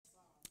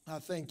I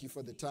thank you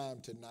for the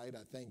time tonight.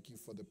 I thank you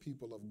for the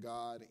people of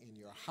God in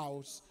your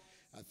house.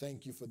 I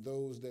thank you for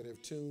those that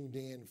have tuned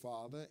in,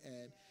 Father,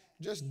 and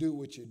just do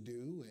what you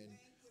do. And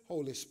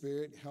Holy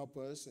Spirit, help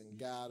us and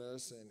guide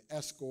us and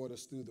escort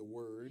us through the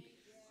word.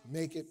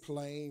 Make it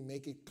plain,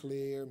 make it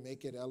clear,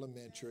 make it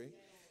elementary.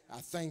 I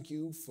thank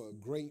you for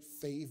great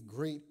faith,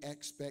 great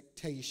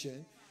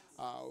expectation.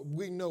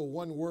 We know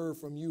one word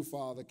from you,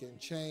 Father, can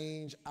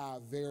change our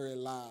very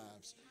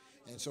lives.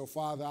 And so,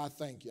 Father, I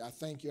thank you. I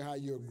thank you how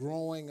you're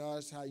growing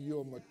us, how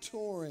you're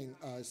maturing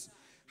us,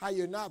 how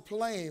you're not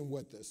playing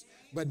with us.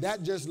 But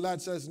that just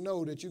lets us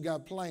know that you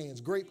got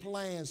plans, great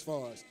plans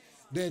for us,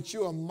 that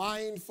you are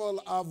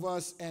mindful of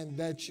us and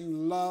that you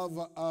love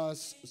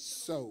us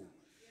so.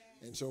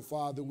 And so,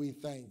 Father, we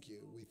thank you.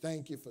 We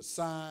thank you for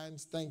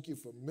signs. Thank you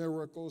for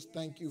miracles.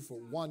 Thank you for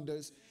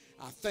wonders.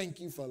 I thank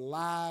you for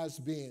lives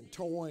being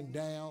torn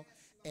down,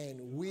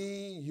 and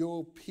we,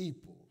 your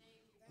people,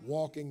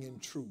 walking in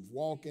truth,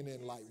 walking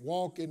in light,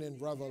 walking in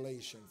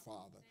revelation,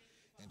 Father.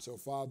 And so,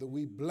 Father,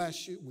 we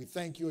bless you. We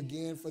thank you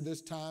again for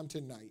this time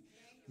tonight.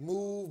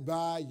 Move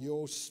by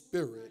your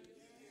Spirit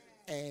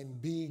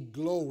and be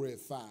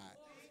glorified.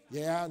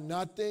 Yeah,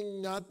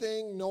 nothing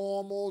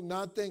normal,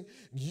 nothing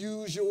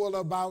usual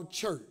about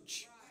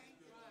church.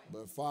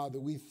 But, Father,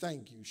 we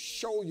thank you.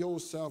 Show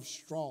yourself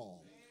strong.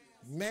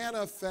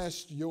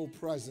 Manifest your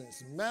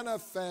presence.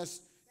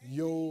 Manifest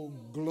your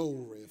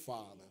glory,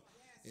 Father.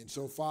 And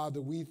so, Father,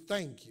 we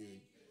thank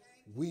you,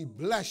 we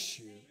bless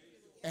you,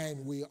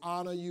 and we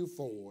honor you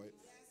for it.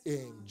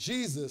 In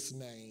Jesus'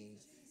 name,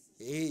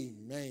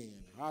 amen.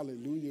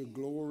 Hallelujah.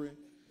 Glory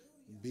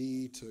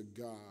be to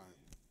God.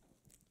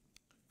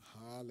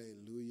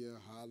 Hallelujah.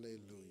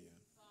 Hallelujah.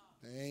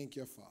 Thank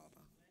you, Father.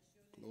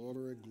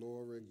 Glory,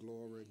 glory,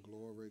 glory,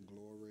 glory,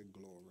 glory,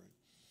 glory.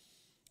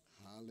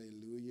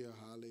 Hallelujah.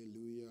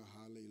 Hallelujah.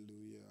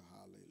 Hallelujah.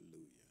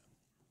 Hallelujah.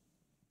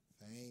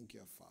 Thank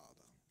you, Father.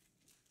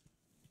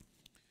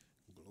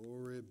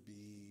 Glory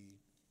be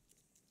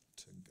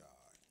to God.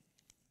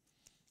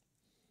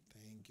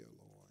 Thank you,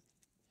 Lord.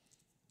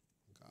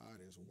 God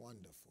is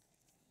wonderful.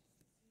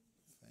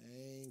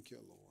 Thank you,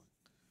 Lord.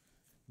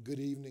 Good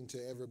evening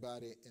to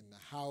everybody in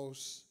the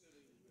house.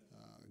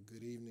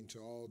 Good evening to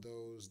all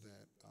those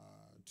that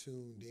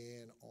tuned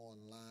in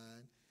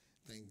online.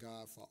 Thank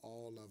God for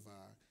all of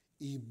our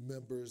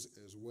e-members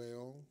as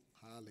well.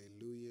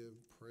 Hallelujah.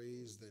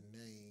 Praise the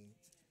name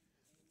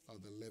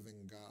of the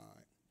living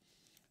God.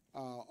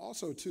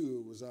 Also,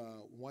 too, it was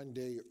one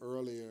day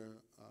earlier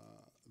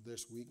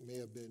this week, may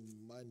have been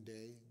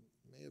Monday,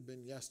 may have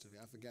been yesterday.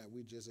 I forgot.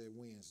 We just had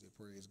Wednesday,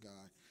 praise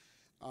God.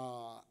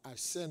 I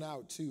sent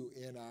out, too,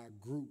 in our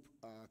group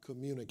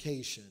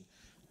communication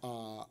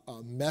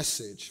a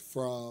message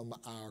from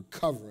our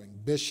covering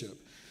bishop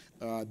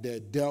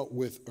that dealt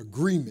with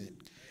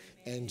agreement.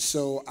 And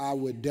so I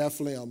would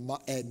definitely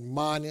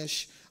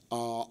admonish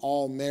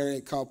all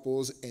married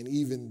couples and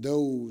even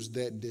those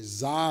that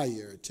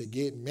desire to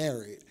get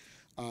married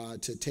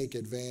to take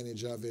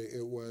advantage of it.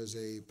 It was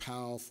a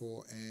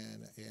powerful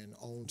and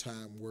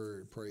on-time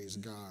word, praise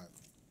God.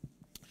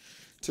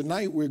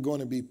 Tonight we're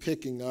going to be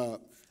picking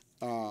up,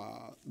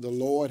 the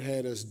Lord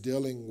had us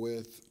dealing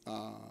with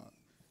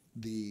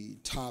the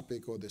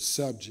topic or the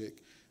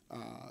subject,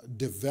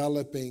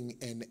 developing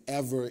an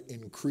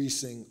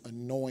ever-increasing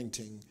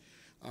anointing.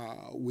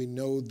 We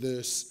know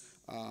this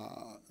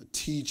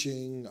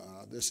teaching,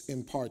 this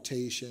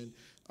impartation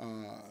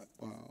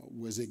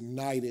was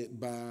ignited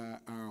by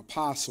our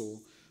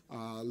apostle,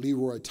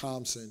 Leroy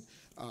Thompson,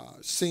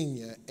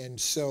 Sr. And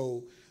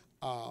so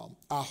I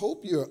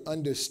hope you're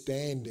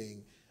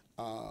understanding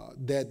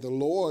that the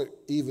Lord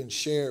even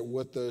shared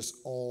with us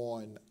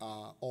on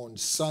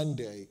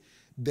Sunday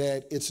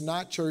that it's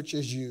not church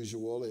as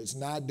usual. It's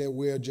not that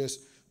we're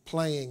just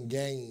playing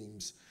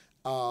games,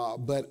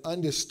 but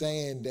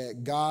understand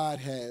that God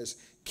has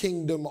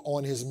kingdom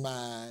on his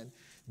mind,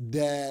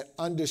 that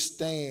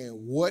understand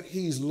what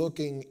he's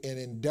looking and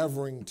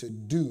endeavoring to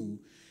do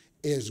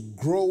is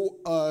grow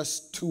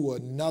us to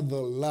another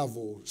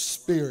level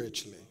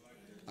spiritually.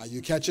 Are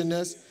you catching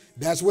this?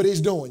 That's what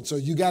he's doing. So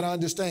you got to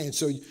understand.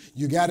 So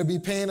you got to be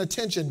paying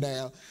attention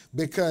now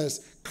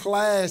because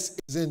class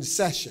is in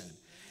session.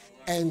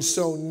 And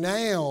so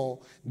now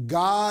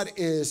God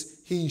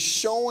he's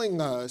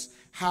showing us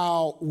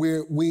how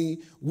we've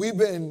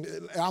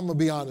been, I'm going to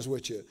be honest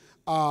with you.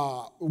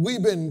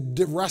 We've been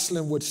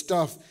wrestling with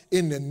stuff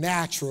in the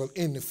natural,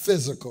 in the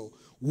physical,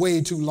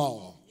 way too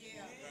long.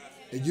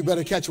 Yeah. You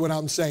better catch what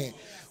I'm saying.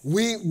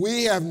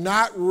 We have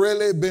not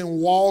really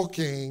been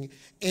walking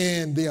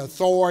in the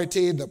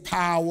authority, the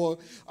power,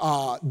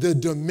 the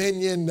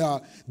dominion,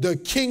 the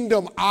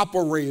kingdom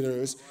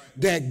operators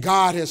that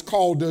God has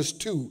called us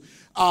to.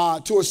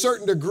 To a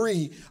certain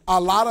degree, a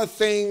lot of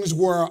things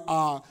were,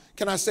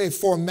 can I say,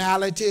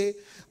 formality.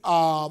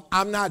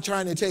 I'm not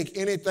trying to take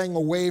anything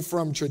away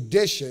from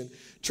tradition.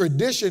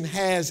 Tradition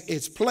has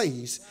its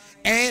place,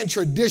 and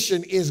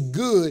tradition is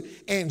good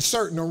in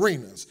certain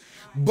arenas.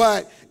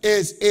 But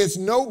it's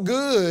no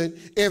good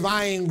if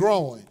I ain't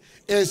growing.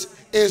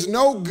 It's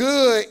no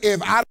good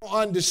if I don't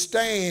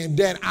understand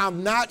that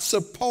I'm not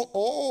supposed.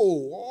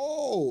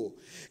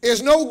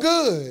 It's no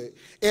good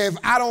if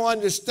I don't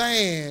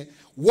understand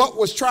what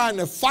was trying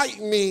to fight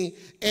me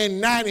in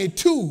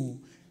 92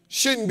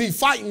 shouldn't be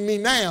fighting me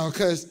now,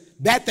 because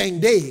that thing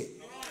dead.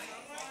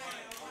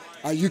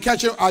 Are you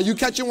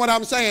catching what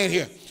I'm saying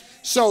here?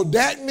 So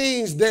that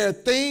means there are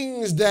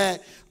things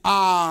that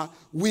I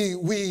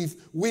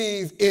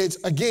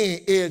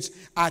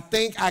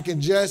think I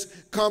can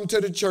just come to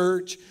the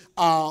church.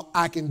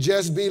 I can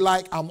just be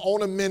like, I'm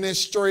on a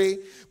ministry.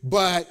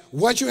 But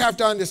what you have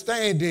to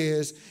understand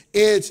is,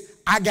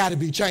 I got to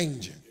be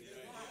changing.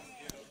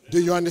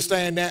 Do you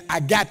understand that?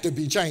 I got to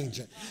be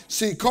changing.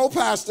 See,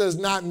 co-pastor is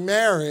not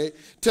married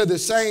to the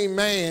same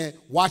man,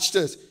 watch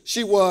this,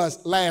 she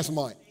was last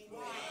month.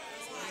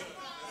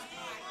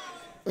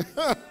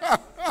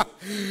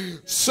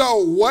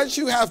 So what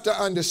you have to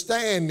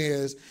understand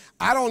is,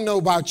 I don't know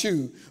about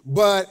you,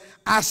 but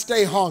I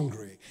stay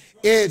hungry.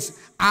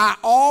 I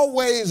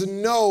always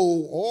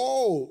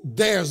know,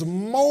 there's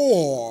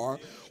more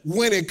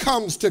when it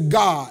comes to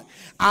God.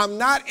 I'm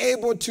not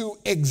able to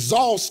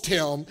exhaust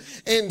him.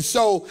 And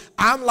so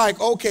I'm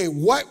like, okay,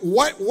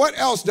 what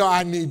else do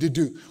I need to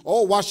do?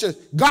 Oh, watch this.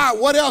 God,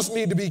 what else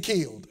need to be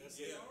killed?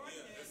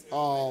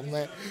 Oh,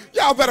 man.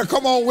 Y'all better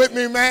come on with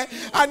me, man.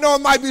 I know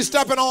it might be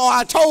stepping on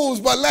our toes,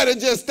 but let it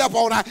just step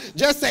on our,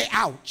 just say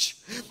ouch.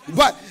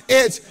 But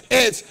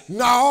it's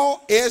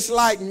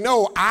like,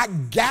 no, I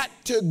got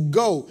to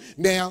go.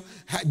 Now,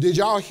 did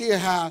y'all hear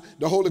how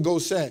the Holy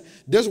Ghost said,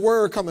 this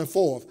word coming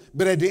forth,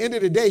 but at the end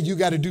of the day, you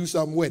got to do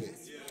something with it.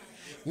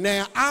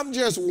 Now, I'm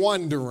just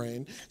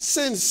wondering,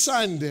 since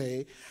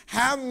Sunday,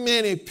 how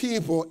many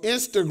people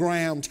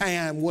Instagram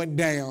time went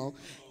down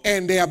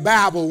and their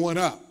Bible went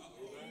up?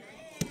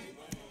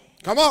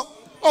 Come on.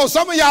 Oh,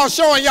 some of y'all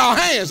showing y'all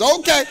hands.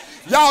 Okay.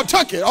 Y'all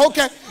took it.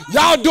 Okay.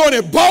 Y'all doing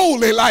it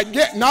boldly like,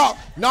 no,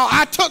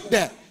 I took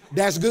that.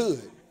 That's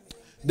good.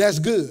 That's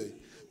good.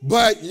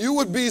 But you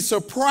would be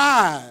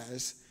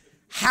surprised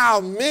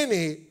how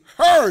many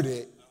heard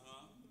it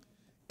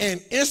and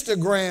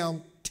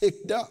Instagram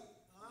ticked up.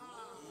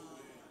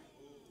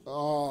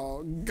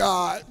 Oh,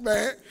 God,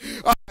 man.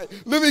 All right,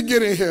 let me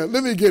get in here.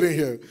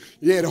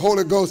 Yeah, the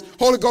Holy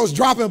Ghost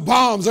dropping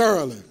bombs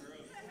early.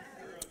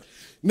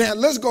 Now,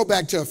 let's go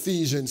back to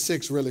Ephesians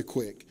 6 really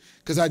quick,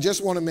 because I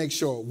just want to make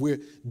sure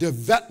we're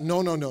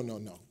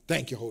No.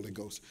 Thank you, Holy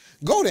Ghost.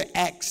 Go to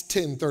Acts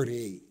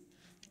 10:38.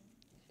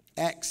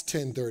 Acts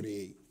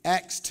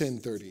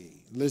 10:38.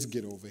 Let's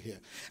get over here.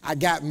 I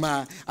got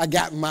my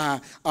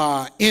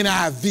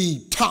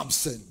NIV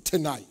Thompson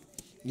tonight.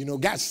 You know,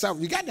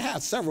 you got to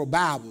have several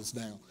Bibles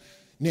now.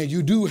 Now,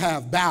 you do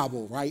have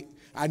Bible, right?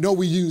 I know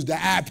we use the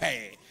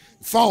iPad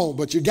phone,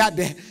 but you got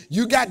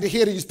to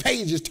hear these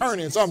pages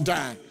turning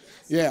sometime.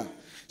 Yeah.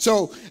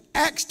 So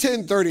Acts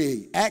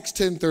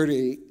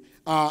 10:38.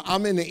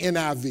 I'm in the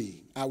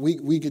NIV.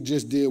 We could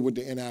just deal with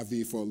the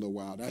NIV for a little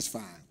while. That's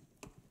fine.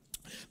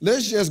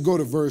 Let's just go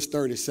to verse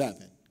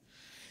 37.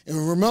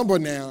 And remember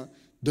now,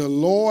 the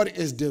Lord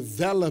is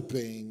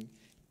developing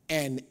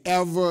an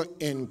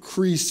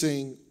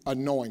ever-increasing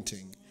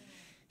anointing.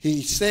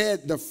 He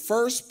said the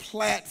first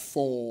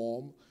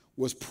platform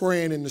was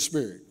praying in the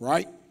Spirit,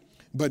 right?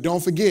 But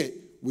don't forget,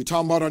 we're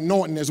talking about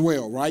anointing as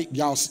well, right?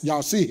 Y'all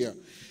see here.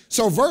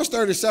 So verse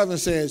 37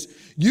 says,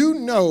 you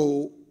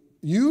know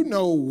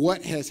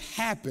what has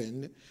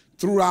happened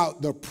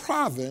throughout the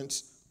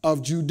province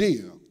of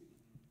Judea,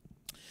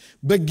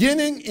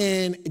 beginning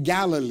in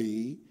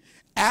Galilee,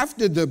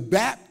 after the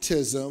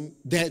baptism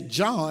that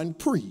John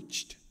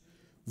preached.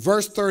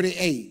 Verse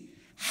 38,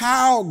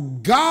 how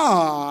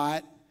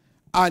God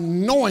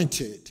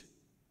anointed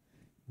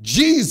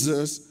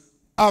Jesus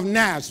of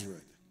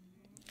Nazareth.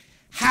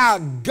 How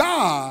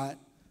God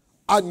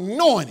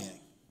anointed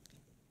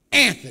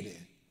Anthony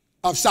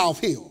of South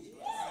Hill.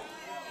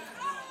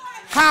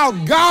 How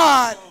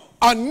God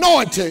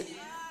anointed,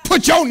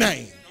 put your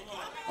name.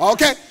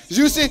 Okay?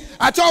 You see,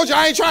 I told you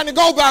I ain't trying to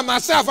go by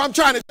myself. I'm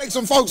trying to take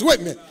some folks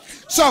with me.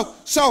 So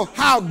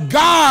how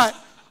God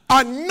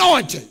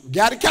anointed,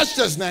 got to catch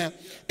this now,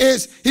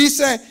 is he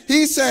said,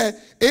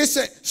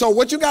 so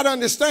what you got to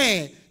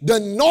understand, the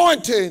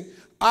anointing,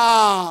 can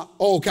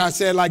I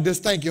say it like this?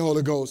 Thank you,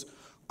 Holy Ghost.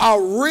 A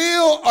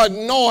real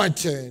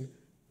anointing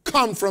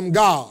come from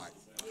God.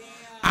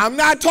 I'm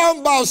not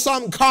talking about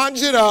something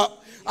conjured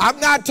up. I'm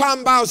not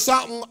talking about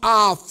something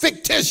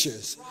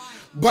fictitious.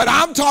 But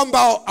I'm talking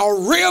about a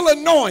real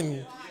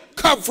anointing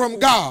come from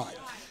God.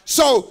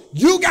 So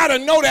you got to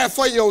know that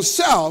for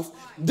yourself,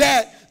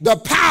 that the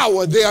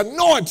power, the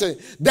anointing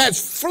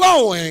that's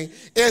flowing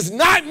is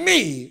not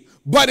me,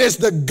 but it's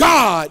the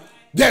God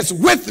that's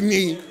with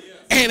me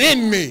and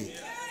in me.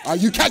 Are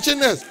you catching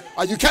this?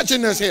 Are you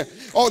catching this here?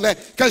 Oh, that,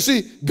 because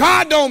see,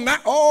 God don't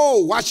mind.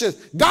 Oh, watch this.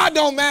 God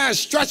don't mind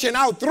stretching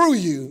out through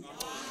you.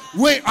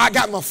 When I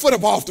got my foot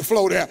up off the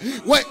floor there.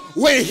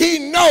 When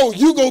he know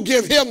you go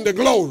give him the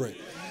glory.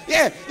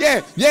 Yeah.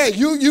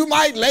 You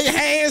might lay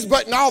hands,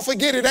 but no,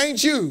 forget it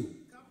ain't you.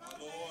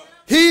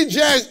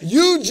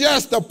 You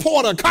just the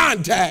point of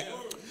contact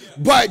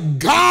But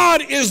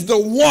God is the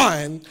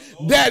one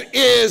that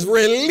is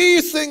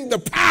releasing the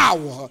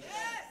power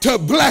to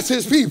bless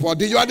his people.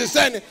 Do you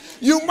understand it?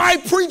 You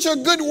might preach a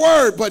good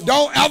word, but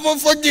don't ever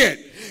forget,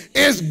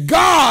 it's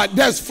God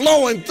that's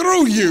flowing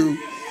through you.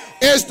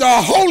 It's the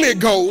Holy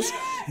Ghost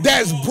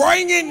that's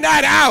bringing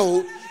that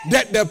out,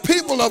 that the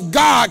people of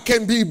God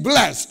can be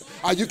blessed.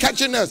 Are you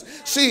catching this?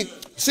 See,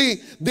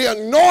 the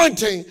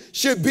anointing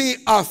should be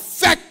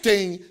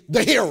affecting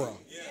the hearer.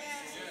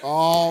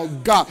 Oh,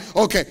 God.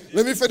 Okay,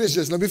 let me finish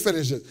this. I'm going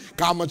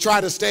to try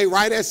to stay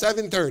right at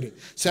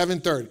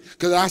 7:30.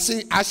 Because I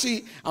see,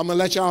 I'm going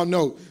to let y'all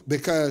know,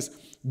 because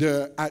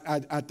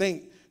I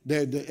think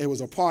that it was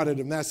a part of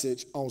the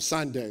message on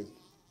Sunday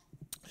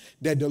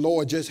that the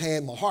Lord just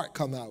had my heart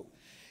come out.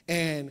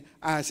 And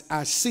I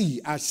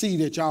see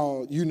that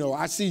y'all,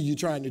 I see you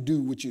trying to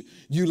do what you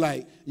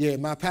like. Yeah,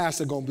 my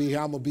pastor going to be here.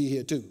 I'm going to be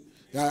here too.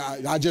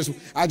 I just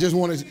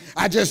want to,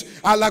 I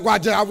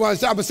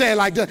was saying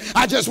like this.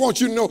 I just want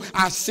you to know,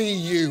 I see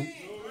you.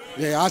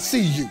 Yeah, I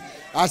see you.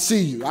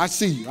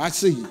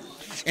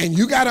 And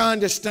you got to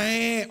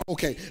understand,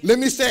 okay, let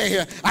me stand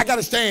here. I got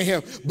to stand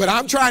here. But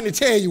I'm trying to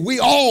tell you, we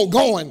all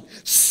going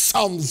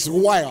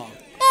somewhere.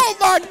 Oh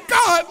my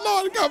God,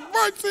 Lord, have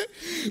mercy.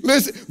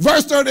 Listen,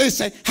 verse 30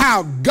 say,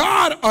 how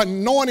God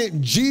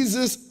anointed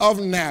Jesus of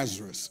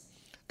Nazareth.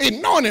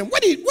 Anointed,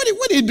 what did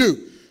he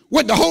do?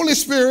 With the Holy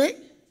Spirit.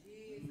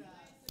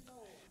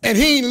 And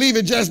he ain't leave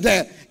it just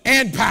that,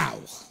 and power.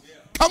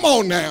 Come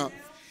on now.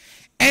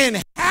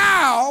 And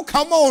how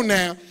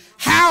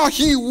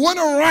he went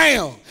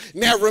around.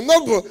 Now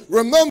remember,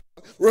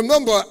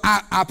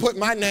 I put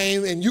my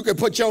name and you can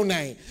put your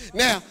name.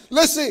 Now,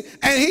 let's see.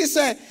 And he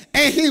said,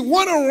 and he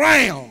went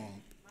around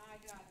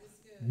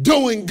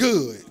doing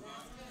good.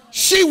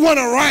 She went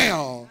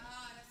around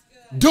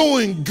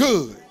doing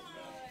good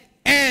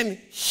and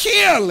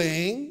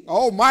healing,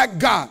 oh my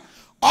God,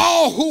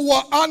 all who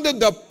were under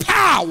the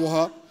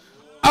power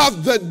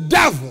of the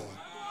devil.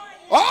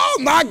 Oh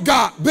my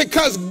God,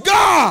 because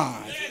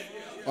God,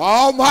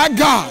 oh my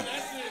God,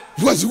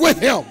 was with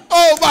him.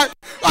 Oh my,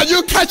 are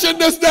you catching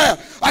this now?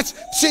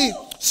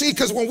 See,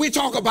 because when we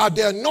talk about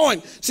the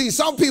anointing, see,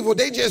 some people,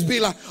 they just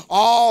be like,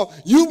 oh,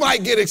 you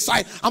might get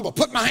excited. I'm going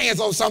to put my hands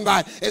on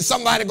somebody and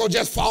somebody going to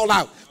just fall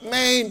out.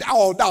 Man,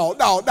 oh, no,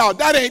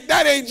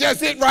 that ain't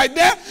just it right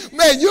there.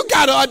 Man, you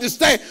got to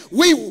understand,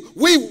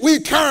 we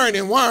current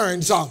and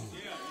wearing something.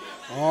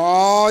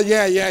 Oh,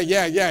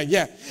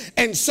 yeah.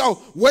 And so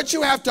what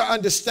you have to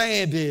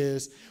understand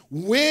is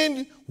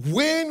when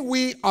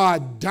we are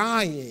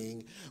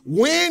dying,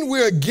 when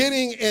we're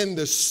getting in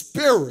the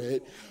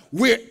spirit,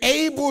 we're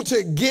able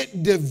to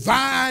get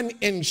divine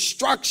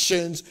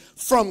instructions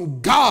from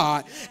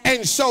God.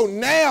 And so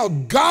now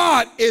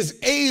God is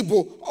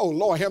able, oh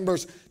Lord have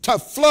mercy, to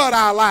flood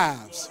our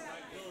lives.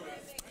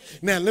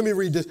 Now, let me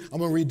read this. I'm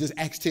going to read this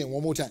Acts 10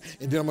 one more time,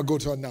 and then I'm going to go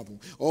to another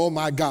one. Oh,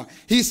 my God.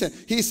 He said,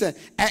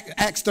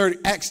 Acts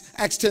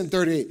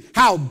 10:38,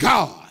 how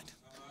God,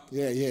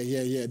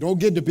 yeah. Don't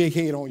get the big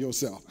head on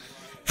yourself.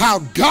 How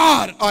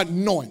God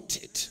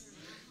anointed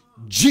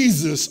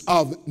Jesus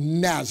of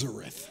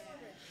Nazareth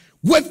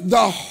with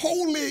the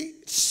Holy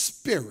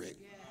Spirit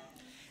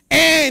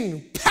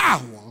and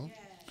power,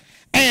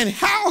 and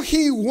how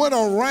he went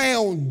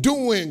around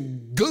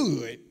doing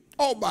good.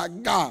 Oh, my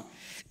God.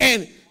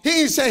 And he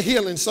didn't say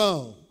healing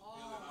some.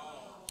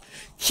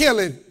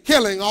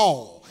 Healing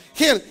all.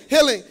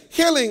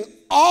 Healing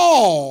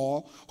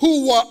all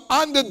who were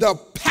under the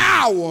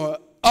power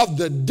of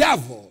the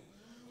devil,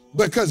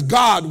 because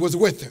God was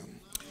with him.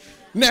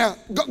 Now,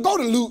 go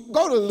to Luke,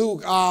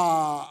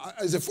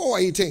 is it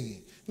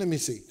 4:18? Let me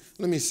see.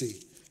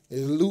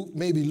 Is Luke,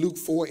 maybe Luke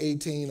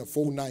 4:18 or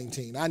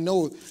 4:19. I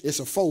know it's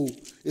a 4.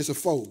 Let's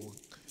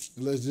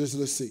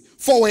see.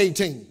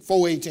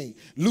 4:18.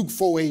 Luke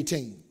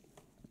 4:18.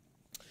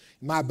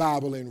 My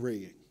Bible in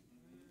red.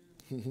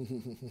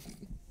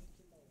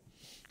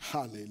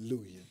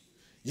 Hallelujah.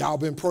 Y'all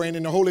been praying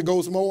in the Holy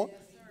Ghost more?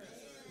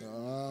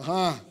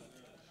 Uh-huh.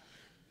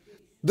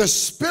 The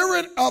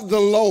Spirit of the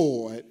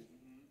Lord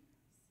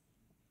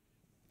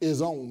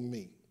is on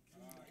me.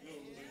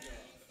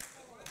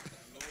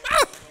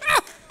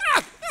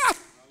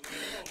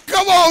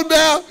 Come on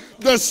now.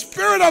 The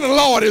Spirit of the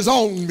Lord is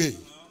on me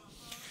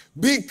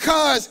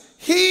because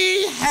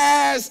he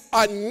has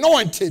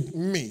anointed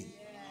me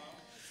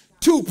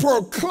to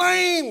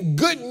proclaim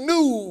good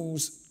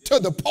news to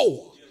the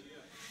poor.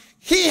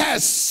 He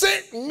has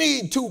sent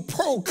me to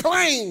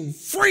proclaim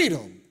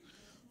freedom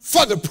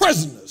for the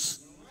prisoners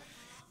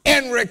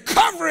and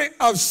recovery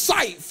of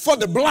sight for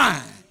the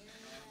blind,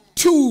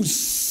 to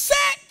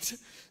set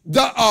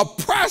the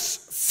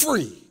oppressed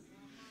free,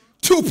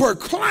 to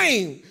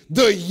proclaim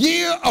the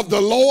year of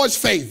the Lord's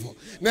favor.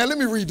 Now let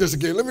me read this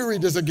again.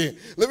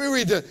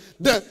 The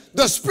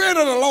Spirit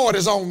of the Lord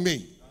is on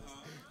me.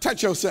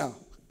 Touch yourself.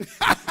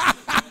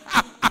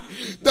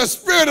 The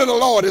Spirit of the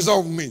Lord is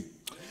on me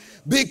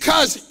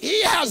because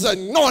he has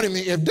anointed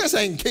me. If this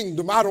ain't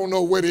kingdom, I don't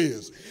know what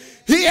is.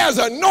 He has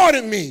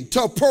anointed me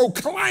to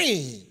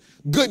proclaim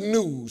good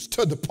news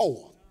to the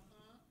poor.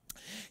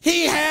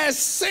 He has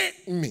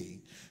sent me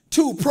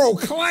to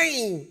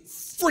proclaim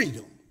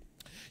freedom.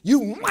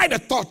 You might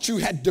have thought you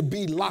had to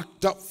be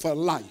locked up for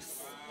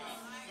life.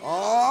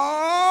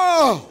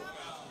 Oh,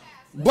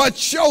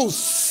 but your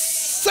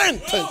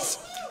sentence,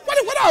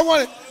 what I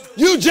want,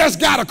 you just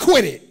got to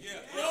quit it.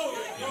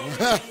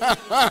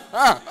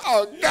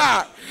 Oh,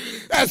 God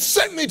has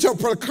sent me to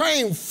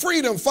proclaim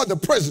freedom for the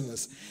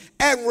prisoners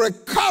and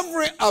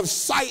recovery of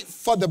sight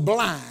for the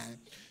blind,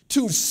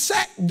 to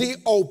set the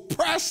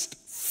oppressed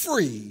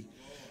free,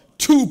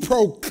 to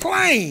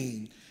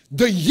proclaim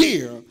the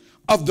year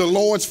of the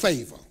Lord's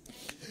favor.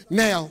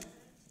 Now,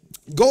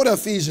 go to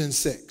Ephesians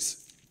 6.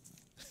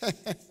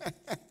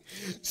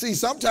 See,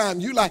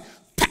 sometimes you like,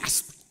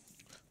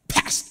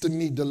 Pastor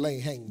need to lay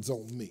hands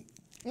on me.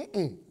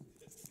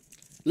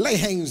 Lay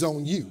hands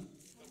on you.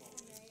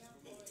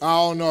 I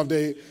don't know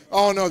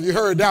if you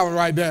heard that one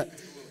right there.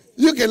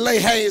 You can lay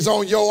hands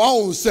on your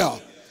own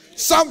self.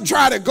 Something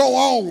try to go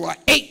on, or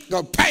ache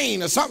or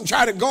pain or something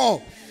try to go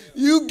on.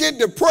 You get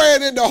to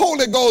praying in the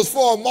Holy Ghost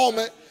for a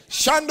moment.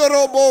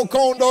 Shandorobo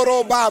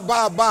kondoro ba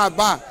ba ba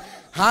ba.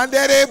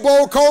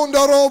 Handerebo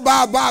kondoro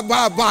ba ba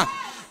ba ba.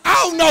 I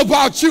don't know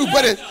about you,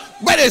 but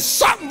it's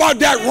something about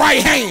that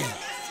right hand.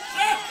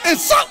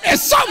 It's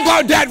something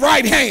about that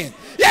right hand.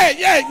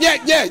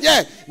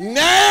 Yeah.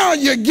 Now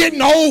you're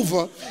getting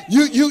over.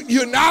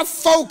 You're not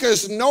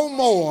focused no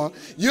more.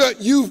 You're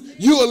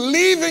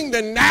leaving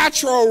the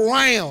natural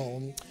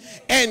realm,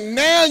 and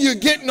now you're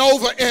getting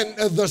over in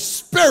the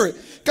spirit.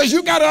 Because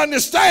you got to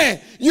understand,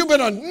 you've been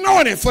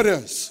anointed for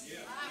this.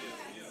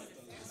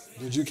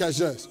 Did you catch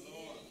this?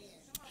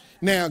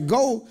 Now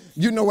go.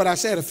 You know what I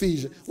said,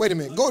 Ephesians. Wait a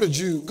minute. Go to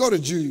Jude.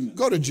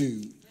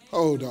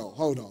 Hold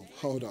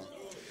on.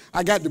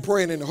 I got to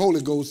praying in the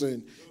Holy Ghost,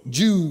 and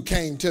Jude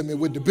came to me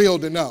with the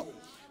building up.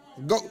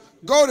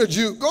 Go to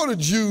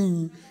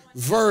Jude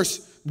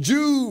verse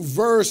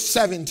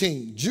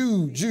 17.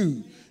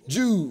 Jude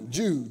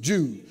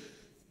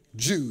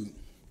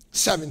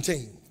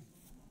 17.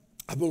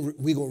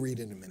 We're going to read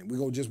in a minute. We're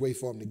going to just wait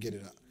for him to get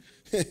it up.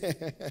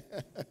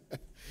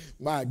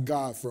 My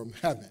God from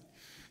heaven.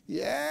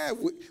 Yeah,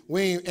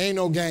 we ain't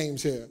no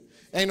games here.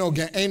 Ain't no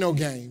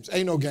games.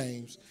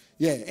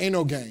 Yeah, ain't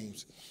no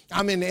games.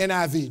 I'm in the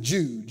NIV.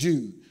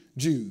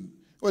 Jude.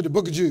 What, the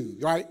book of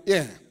Jude, right?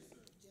 Yeah.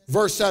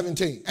 Verse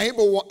 17. Ain't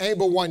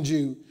but one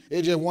Jew.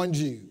 It's just one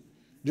Jew.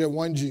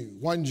 One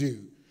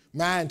Jew.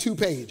 Mine 2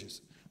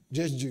 pages.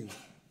 Just Jude.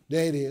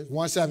 There it is.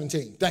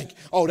 117. Thank you.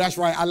 Oh, that's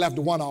right. I left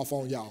the one off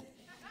on y'all.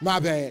 My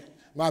bad.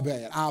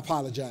 I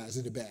apologize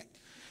in the back.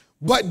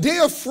 But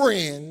dear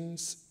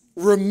friends,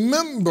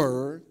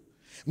 remember,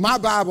 my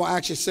Bible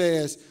actually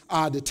says,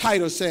 the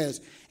title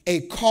says,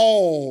 a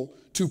call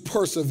to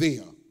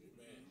persevere.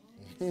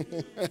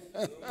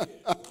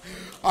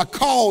 A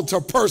call to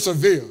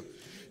persevere.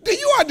 Do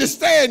you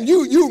understand?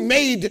 You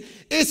made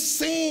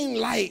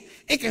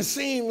it can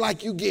seem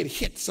like you get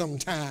hit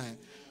sometime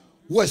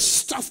with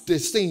stuff that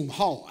seem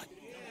hard.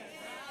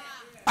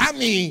 I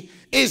mean,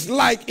 it's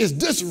like, is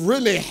this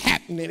really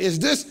happening? Is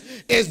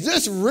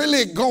this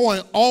really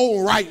going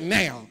on right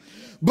now?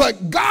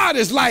 But God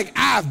is like,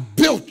 I've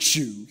built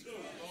you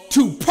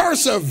to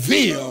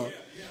persevere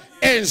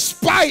in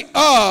spite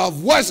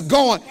of what's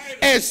going,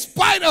 in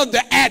spite of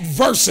the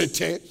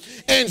adversity,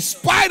 in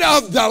spite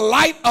of the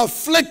light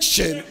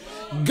affliction.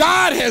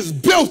 God has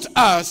built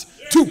us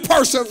to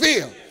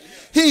persevere.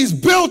 He's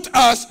built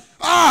us,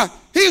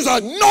 he's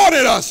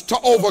anointed us to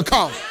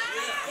overcome.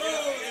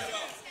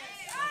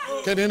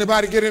 Can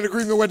anybody get in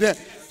agreement with that?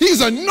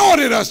 He's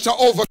anointed us to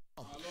overcome.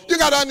 You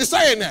got to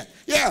understand that.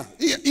 Yeah,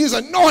 he's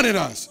anointed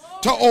us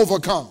to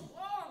overcome.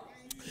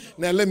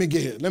 Now let me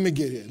get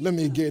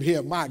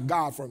here. My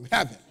God from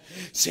heaven.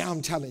 See,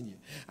 I'm telling you.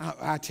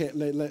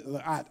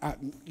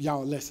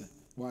 Y'all listen.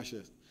 Watch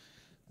this.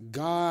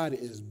 God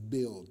is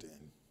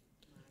building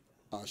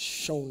a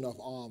show enough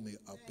army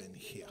up in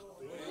here.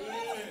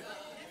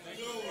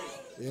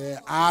 Yeah,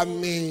 I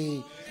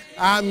mean,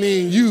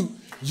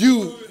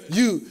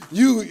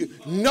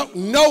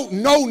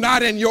 no,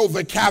 not in your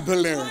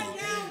vocabulary.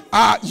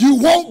 You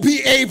won't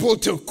be able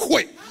to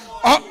quit.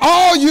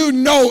 All you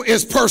know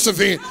is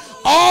persevering.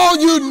 All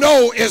you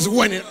know is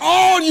winning.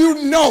 All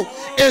you know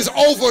is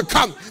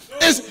overcome.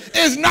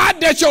 It's not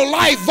that your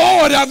life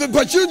void of it,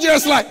 but you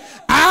just like,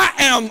 I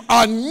am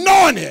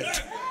anointed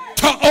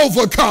to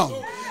overcome.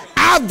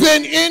 I've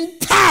been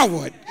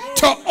empowered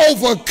to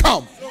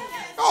overcome.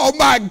 Oh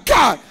my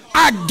God,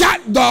 I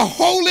got the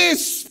Holy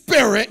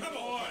Spirit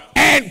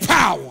and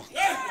power.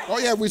 Oh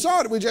yeah, we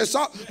saw it. We just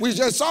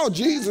saw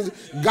Jesus.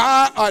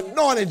 God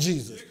anointed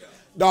Jesus.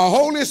 The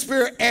Holy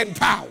Spirit and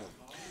power.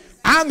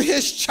 I'm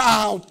his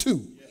child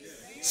too.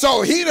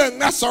 So he done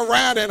mess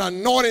around and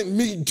anointed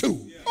me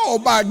too. Oh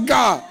my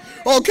God.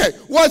 Okay,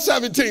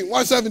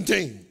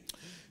 117.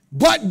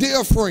 But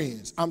dear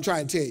friends, I'm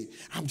trying to tell you,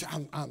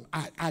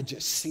 I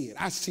just see it.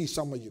 I see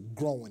some of you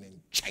growing and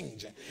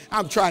changing.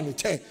 I'm trying to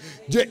tell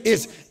you,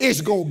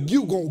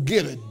 you're going to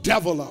get a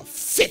devil a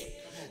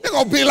fit. They're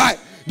going to be like,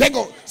 he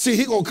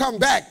going to come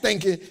back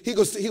thinking, he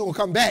going to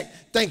come back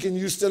thinking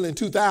you still in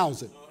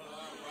 2000.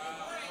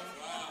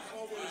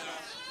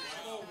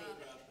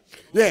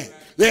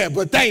 Yeah,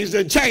 but things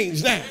done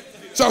changed now.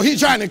 So he's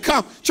trying to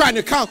come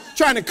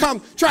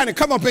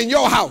up in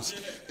your house.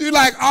 You're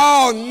like,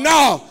 oh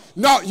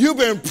no, you've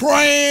been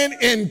praying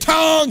in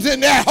tongues in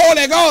that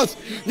Holy Ghost.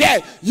 Yeah,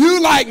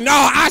 you like,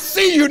 no, I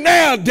see you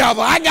now,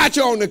 devil. I got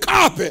you on the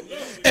carpet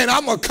and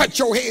I'm going to cut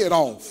your head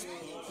off.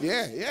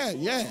 Yeah.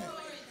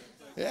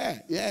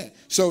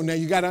 So now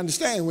you got to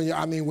understand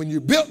when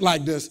you're built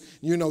like this,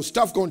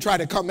 stuff going to try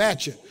to come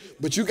at you.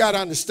 But you got to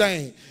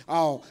understand,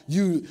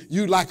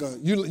 you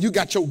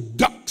got your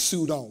duck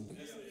suit on.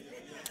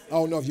 I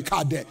don't know if you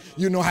caught that.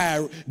 You know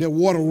how the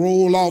water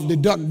roll off the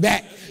duck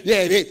back?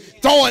 Yeah, they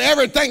throwing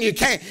everything you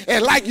can.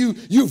 And like you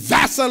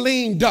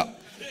Vaseline up.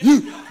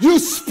 You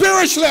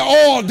spiritually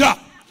oiled up.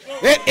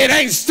 It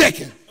ain't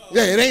sticking.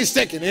 Yeah, it ain't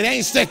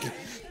sticking.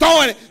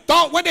 Throwing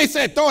what they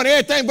said, throwing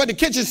everything but the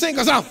kitchen sink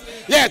or something.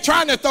 Yeah,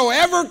 trying to throw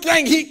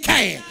everything he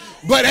can,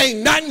 but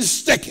ain't nothing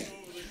sticking.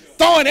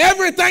 Throwing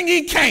everything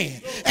he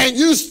can. And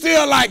you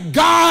still like,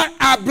 God,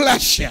 I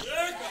bless you.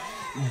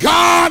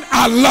 God,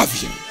 I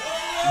love you.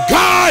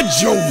 God,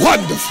 you're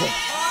wonderful.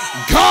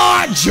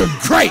 God, you're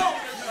great.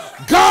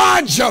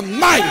 God, you're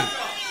mighty.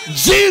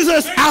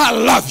 Jesus, I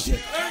love you.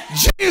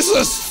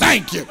 Jesus,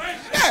 thank you.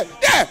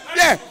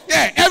 Yeah.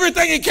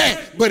 Everything you can.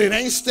 But it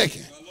ain't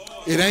sticking.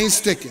 It ain't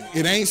sticking.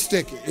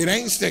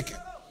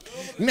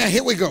 Now,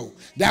 here we go.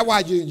 That's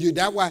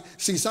why,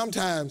 see,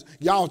 sometimes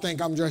y'all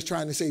think I'm just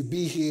trying to say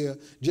be here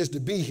just to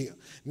be here.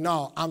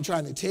 No, I'm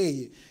trying to tell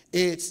you,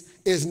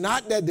 it's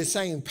not that the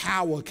same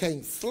power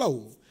can't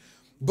flow.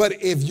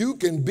 But if you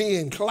can be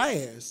in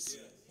class,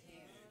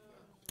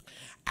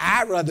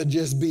 I'd rather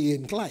just be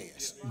in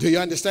class. Do you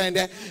understand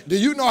that? Do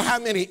you know how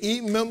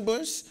many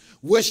members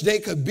wish they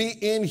could be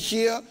in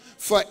here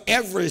for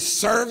every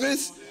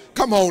service?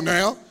 Come on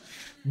now.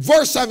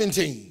 Verse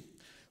 17.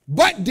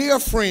 But dear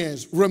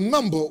friends,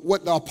 remember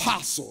what the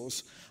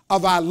apostles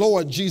of our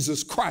Lord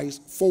Jesus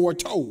Christ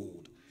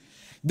foretold.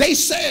 They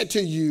said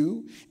to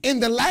you, in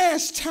the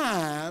last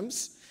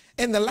times,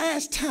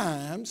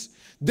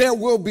 there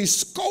will be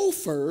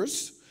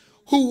scoffers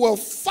who will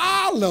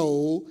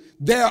follow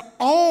their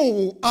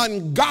own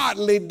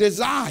ungodly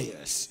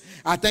desires.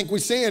 I think we're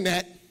seeing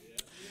that.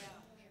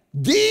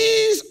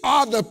 These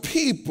are the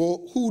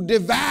people who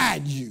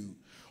divide you,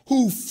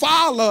 who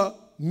follow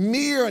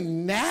mere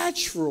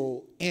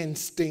natural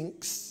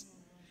instincts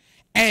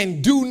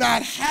and do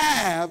not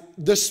have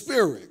the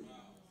Spirit.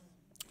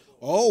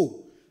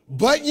 Oh,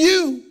 but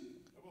you,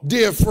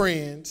 dear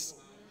friends,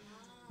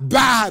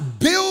 by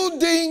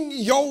building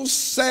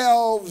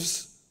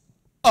yourselves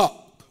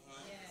up.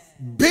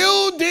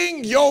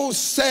 Building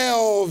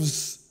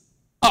yourselves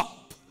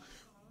up.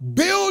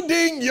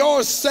 Building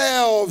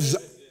yourselves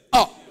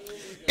up.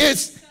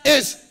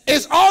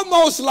 It's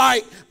almost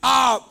like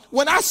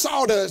when I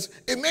saw this,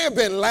 it may have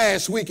been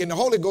last week, and the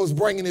Holy Ghost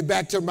bringing it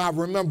back to my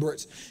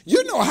remembrance.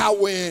 You know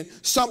how when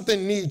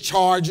something needs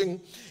charging,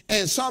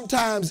 and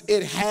sometimes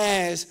it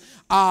has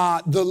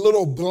the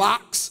little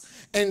blocks.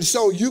 And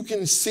so you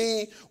can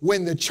see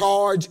when the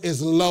charge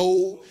is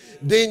low,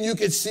 then you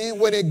can see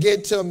when it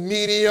gets to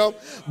medium,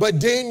 but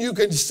then you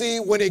can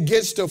see when it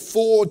gets to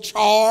full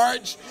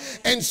charge.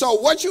 And so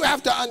what you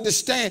have to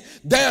understand,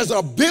 there's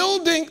a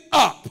building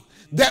up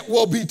that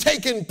will be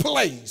taking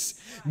place.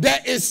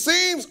 That it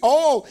seems,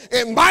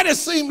 it might have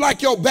seemed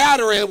like your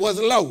battery was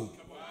low.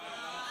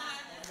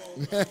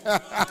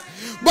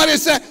 But it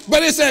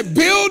said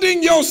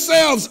building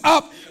yourselves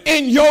up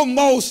in your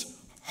most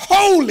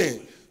holy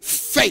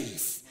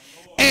faith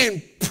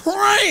and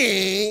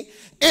praying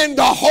in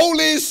the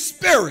Holy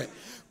Spirit.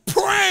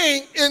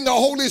 Praying in the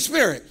Holy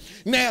Spirit.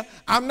 Now,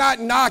 I'm not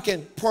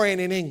knocking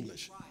praying in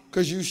English,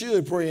 because you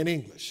should pray in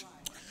English.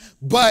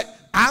 But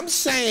I'm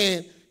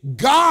saying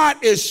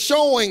God is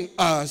showing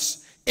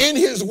us in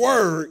his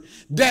word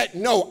that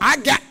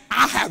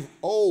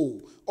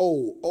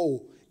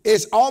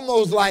it's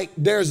almost like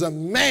there's a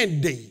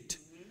mandate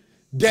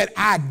that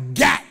I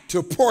got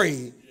to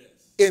pray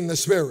in the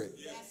Spirit.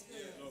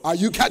 Are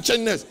you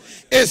catching this?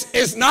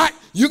 It's not,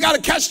 you got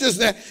to catch this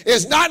now.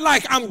 It's not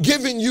like I'm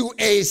giving you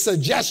a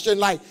suggestion,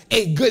 like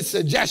a good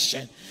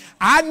suggestion.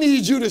 I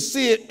need you to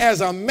see it as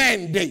a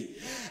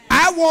mandate.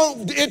 I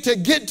want it to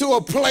get to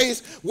a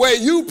place where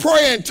you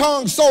pray in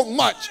tongues so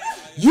much,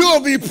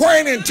 you'll be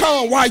praying in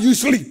tongues while you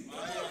sleep.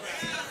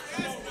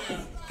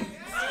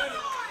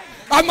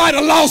 I might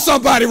have lost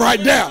somebody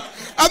right there.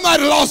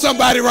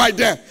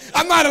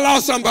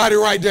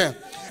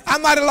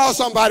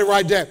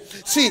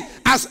 See,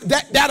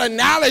 that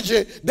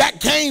analogy, that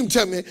came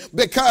to me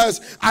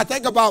because I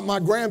think about my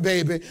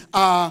grandbaby,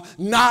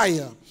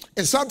 Naya.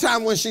 And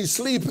sometimes when she's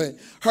sleeping,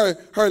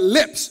 her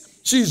lips,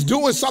 she's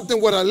doing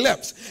something with her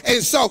lips.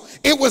 And so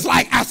it was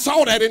like I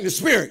saw that in the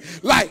spirit.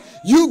 Like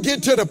you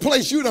get to the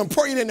place you done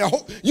prayed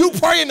you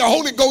pray in the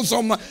Holy Ghost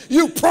so much,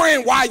 you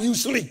praying while you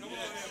sleep.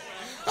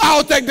 I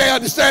don't think they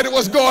understand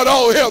what's going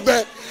on here,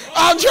 man.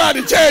 I'm trying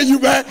to tell you,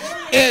 man,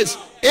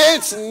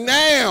 it's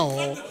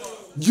now.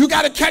 You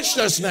got to catch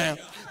this now,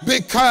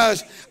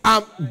 because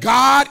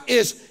God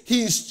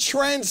he's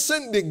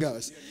transcending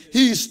us.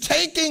 He's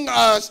taking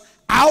us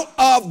out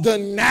of the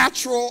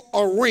natural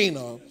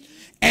arena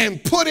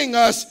and putting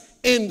us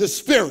in the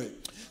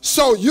spirit.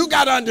 So you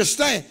got to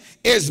understand,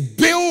 it's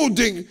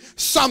building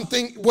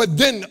something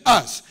within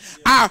us.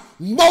 Our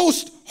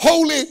most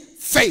holy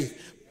faith,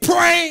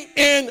 praying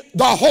in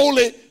the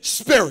Holy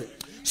Spirit.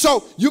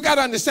 So you got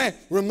to understand,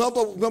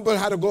 remember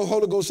how the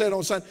Holy Ghost said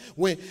on Sunday,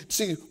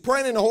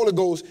 praying in the Holy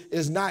Ghost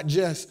is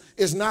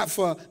it's not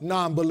for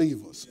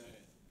non-believers.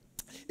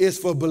 It's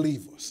for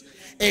believers.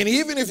 And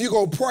even if you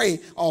go pray,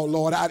 oh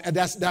Lord,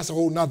 that's a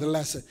whole nother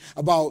lesson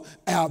about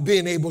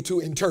being able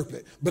to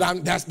interpret.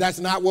 But that's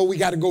not where we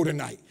got to go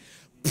tonight.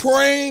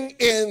 Praying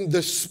in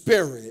the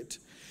Spirit,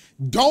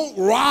 don't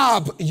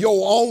rob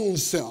your own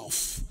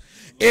self.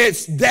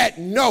 It's that,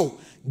 no,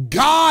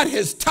 God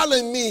is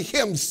telling me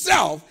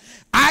himself,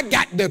 I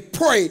got to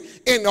pray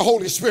in the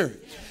Holy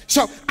Spirit.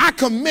 So I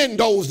commend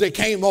those that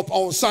came up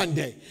on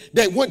Sunday.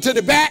 They went to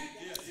the back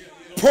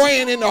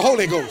praying in the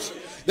Holy Ghost.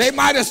 They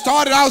might have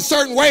started out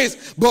certain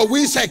ways, but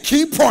we said,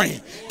 keep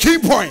praying,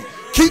 keep praying,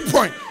 keep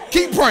praying,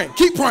 keep praying,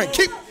 keep praying,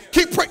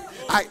 keep praying.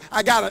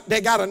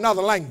 They got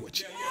another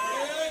language.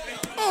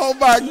 Oh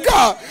my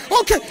God.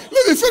 Okay,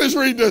 let me finish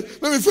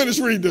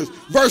reading this.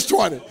 Verse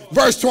 20.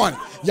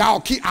 Y'all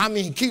keep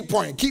praying, keep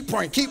praying, keep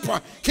praying, keep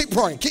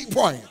praying, keep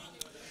praying.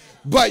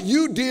 But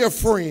you, dear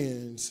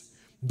friends,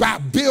 by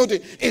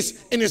building,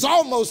 it's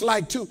almost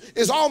like, can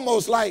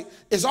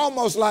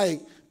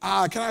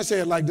I say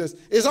it like this?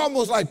 It's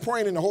almost like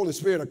praying in the Holy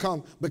Spirit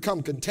to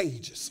become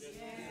contagious.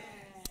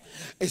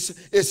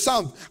 It's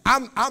some.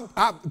 I'm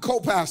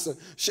co-pastor.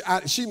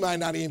 She might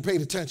not even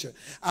paid attention.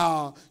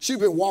 She's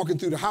been walking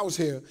through the house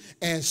here,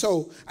 and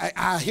so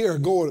I hear her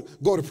go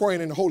to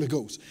praying in the Holy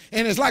Ghost.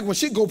 And it's like when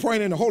she go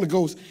praying in the Holy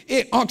Ghost,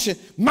 it unction.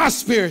 My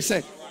spirit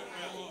say,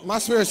 Now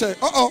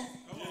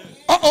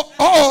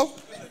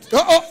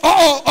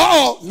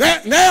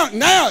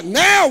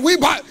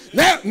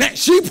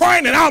she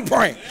praying and I'm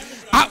praying.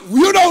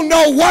 You don't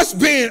know what's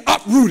being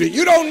uprooted.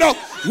 You don't know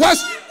watch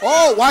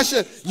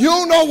it. You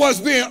don't know what's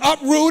being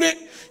uprooted.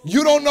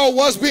 You don't know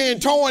what's being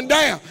torn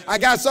down. I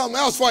got something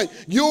else for you.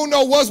 You don't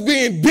know what's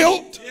being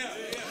built,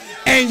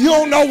 and you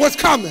don't know what's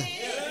coming.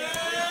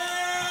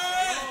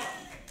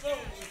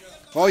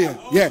 Oh yeah.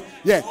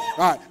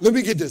 All right, let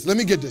me get this.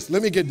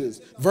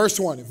 Verse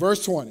 20.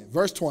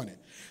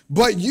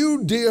 But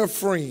you, dear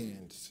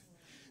friends,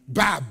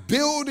 by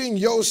building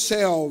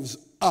yourselves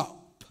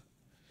up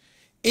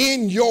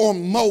in your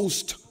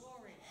most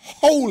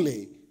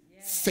holy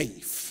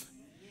faith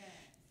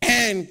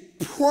and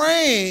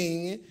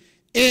praying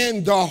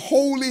in the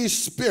Holy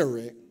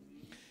Spirit,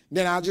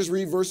 then I'll just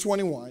read verse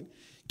 21.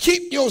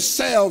 Keep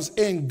yourselves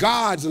in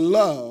God's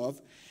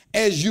love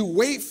as you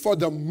wait for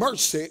the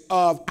mercy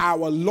of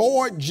our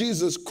Lord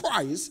Jesus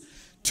Christ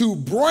to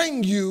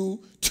bring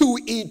you to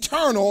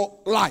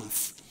eternal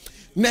life.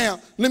 Now,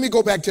 let me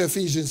go back to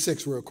Ephesians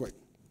 6 real quick.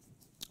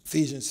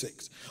 Ephesians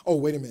 6. Oh,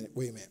 wait a minute.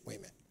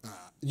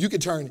 You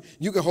can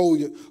hold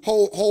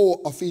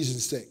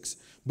Ephesians 6.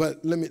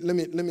 But let me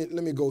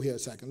go here a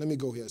second. Let me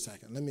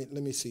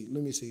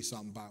see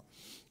something about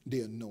the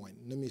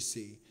anointing. Let me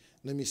see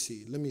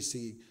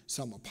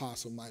some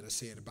apostle might have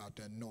said about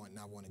the anointing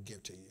I want to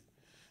give to you.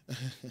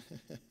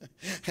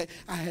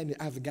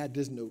 I forgot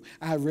this note.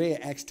 I read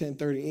Acts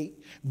 10:38,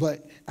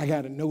 but I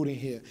got a note in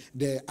here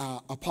that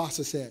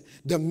apostle said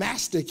the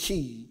master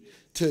key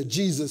to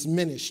Jesus'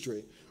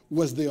 ministry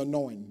was the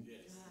anointing.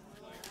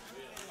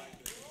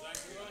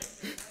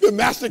 The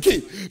master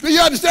key. Do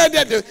you understand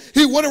that?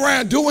 He went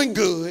around doing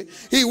good.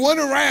 He went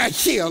around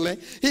healing.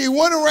 He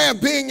went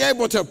around being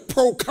able to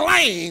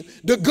proclaim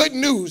the good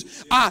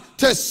news,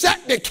 to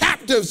set the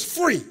captives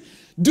free.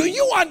 Do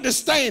you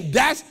understand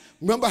that?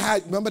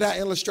 Remember that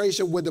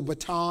illustration where the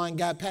baton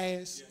got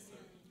passed? Yes,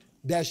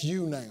 that's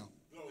you now.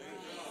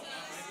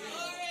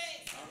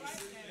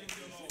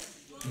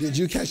 Did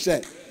you catch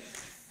that?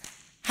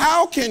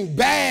 How can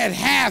bad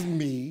have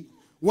me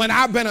when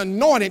I've been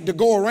anointed to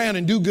go around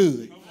and do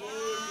good?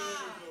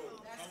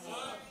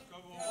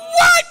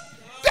 What?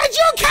 Did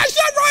you catch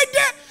that right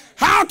there?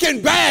 How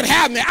can bad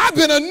have me? I've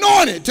been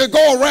anointed to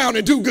go around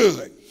and do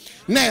good.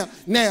 Now,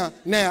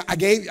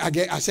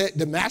 I said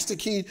the master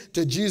key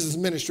to Jesus'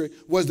 ministry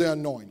was the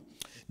anointing.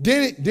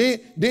 Then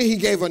he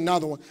gave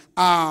another one.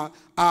 Wait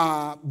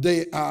a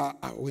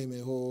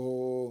minute.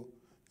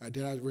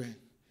 Did I read?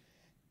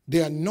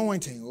 The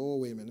anointing. Oh,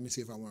 wait a minute. Let me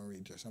see if I want to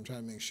read this. I'm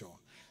trying to make sure.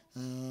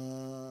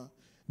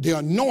 The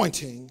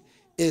anointing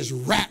is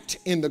wrapped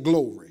in the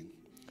glory.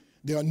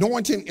 The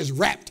anointing is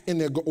wrapped in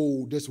the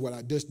this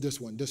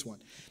one.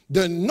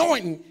 The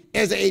anointing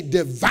is a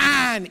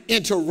divine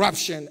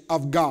interruption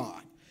of God.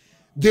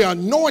 The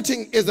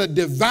anointing is a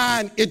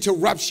divine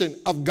interruption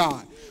of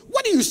God.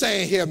 What are you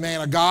saying here, man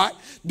of God?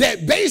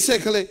 That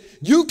basically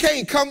you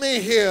can't come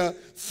in here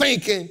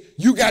thinking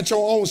you got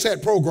your own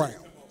set program.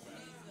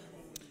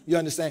 You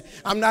understand?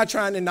 I'm not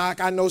trying to knock.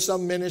 I know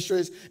some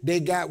ministries, they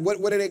got,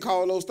 what do they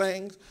call those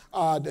things?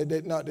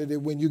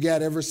 When you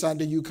got every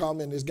Sunday you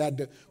come and it's got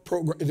the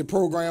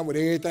program with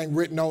everything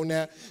written on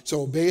there.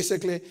 So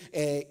basically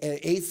at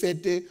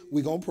 8:50,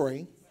 we're going to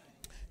pray.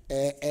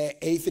 At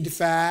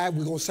 8:55,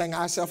 we're going to sing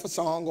ourselves a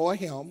song or a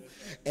hymn.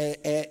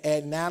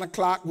 At 9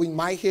 o'clock, we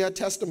might hear a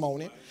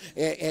testimony.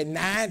 At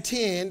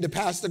 9:10, the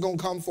pastor going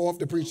to come forth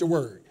to preach the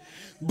word.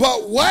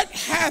 But what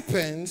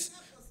happens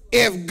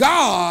if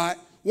God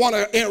want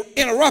to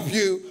interrupt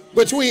you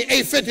between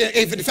 8:50 and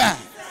 8:55?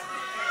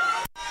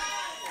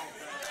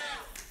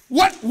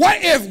 What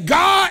if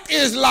God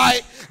is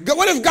like,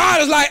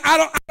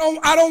 I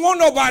don't want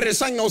nobody to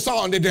sing no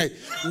song today.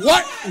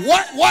 What?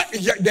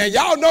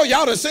 Y'all know,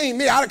 y'all done seen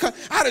me. I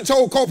done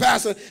told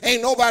co-pastor,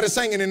 ain't nobody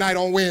singing tonight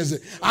on Wednesday.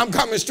 I'm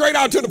coming straight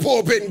out to the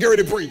pulpit and get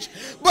ready to preach.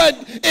 But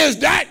is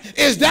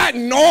that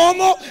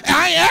normal?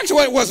 I ain't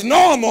asking what's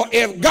normal.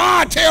 If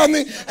God tell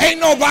me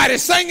ain't nobody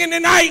singing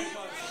tonight,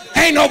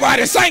 ain't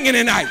nobody singing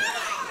tonight.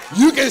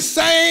 You can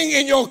sing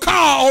in your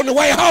car on the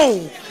way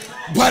home,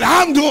 but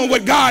I'm doing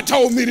what God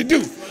told me to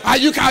do. Are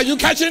you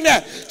catching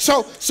that?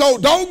 So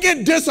don't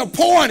get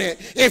disappointed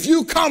if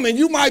you come and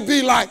you might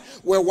be like,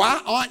 well, why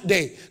aren't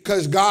they?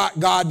 Because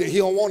God, he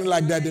don't want it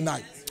like that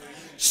tonight.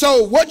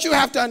 So what you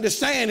have to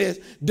understand is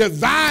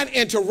divine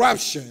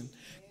interruption.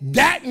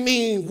 That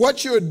means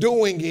what you're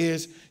doing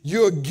is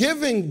you're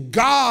giving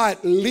God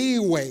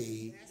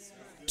leeway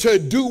to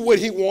do what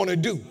he want to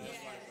do.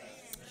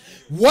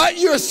 What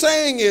you're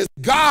saying is,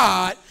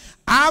 God,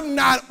 I'm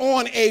not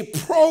on a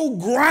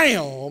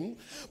program,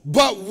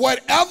 but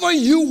whatever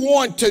you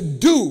want to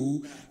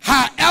do,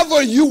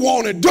 however you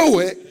want to do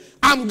it,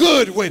 I'm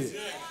good with it.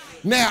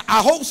 Now,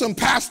 I hope some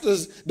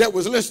pastors that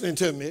was listening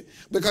to me,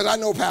 because I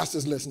know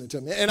pastors listening to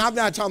me, and I'm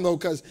not talking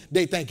about because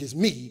they think it's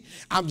me.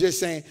 I'm just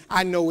saying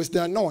I know it's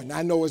the anointing.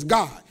 I know it's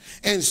God.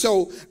 And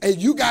so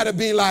you got to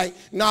be like,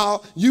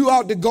 no, you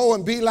ought to go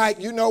and be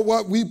like, you know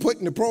what, we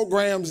putting the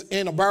programs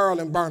in a barrel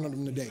and burning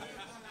them today.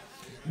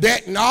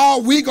 That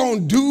no, we gonna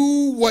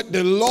do what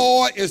the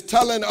Lord is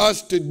telling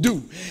us to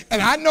do.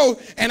 And I know,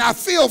 and I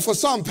feel for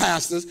some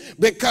pastors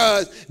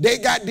because they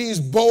got these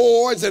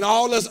boards and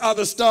all this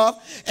other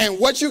stuff. And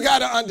what you got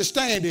to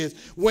understand is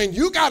when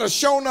you got a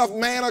show enough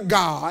man of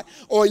God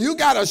or you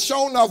got a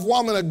show enough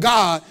woman of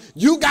God,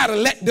 you got to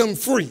let them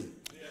free.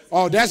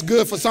 Oh, that's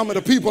good for some of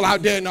the people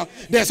out there now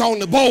that's on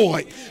the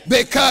board,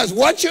 because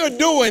what you're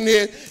doing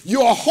is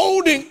you're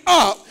holding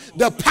up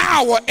the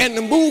power and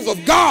the move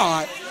of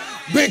God.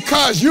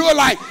 Because you're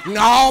like,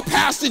 no,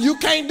 pastor, you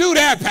can't do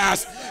that,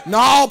 pastor.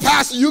 No,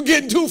 pastor, you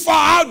getting too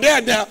far out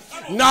there now.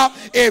 No,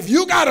 if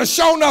you got a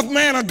show enough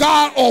man of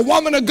God or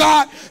woman of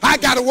God, I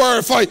got a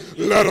word for you.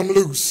 Let them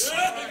loose.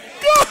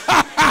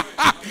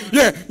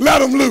 Yeah, let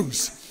them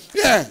loose.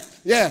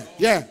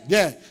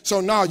 Yeah.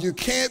 So now you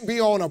can't be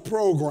on a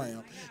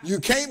program. You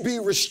can't be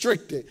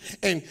restricted.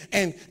 And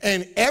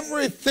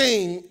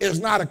everything is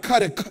not a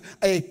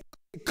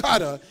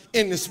cutter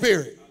in the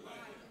spirit.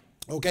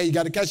 Okay, you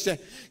got to catch that.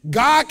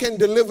 God can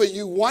deliver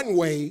you one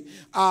way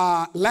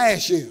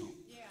last year,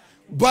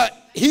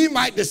 but he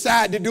might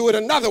decide to do it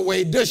another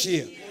way this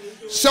year.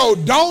 So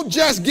don't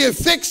just get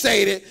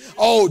fixated.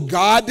 Oh,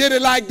 God did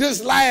it like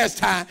this last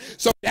time,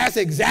 so that's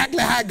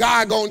exactly how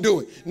God gonna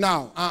do it.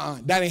 No,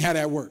 that ain't how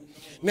that works.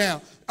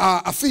 Now,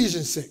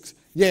 Ephesians 6.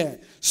 Yeah,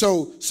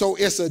 so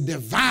it's a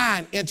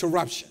divine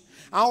interruption.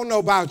 I don't know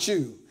about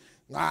you.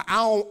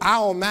 I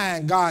don't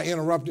mind God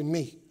interrupting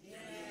me.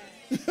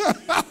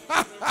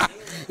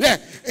 Yeah,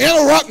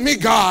 interrupt me,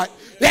 God.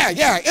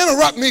 Yeah,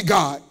 interrupt me,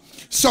 God.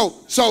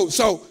 So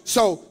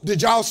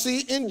did y'all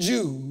see in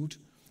Jude,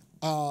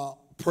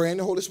 praying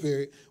the Holy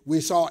Spirit, we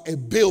saw a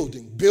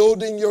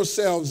building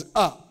yourselves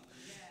up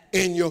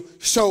in your,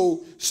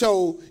 so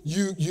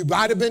you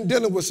might have been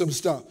dealing with some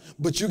stuff,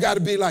 but you got to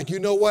be like, you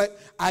know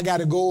what? I got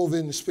to go over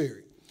in the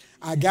spirit.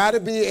 I got to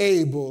be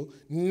able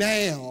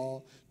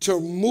now to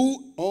move.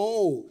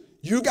 Oh,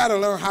 you got to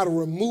learn how to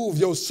remove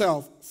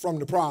yourself from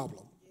the problem.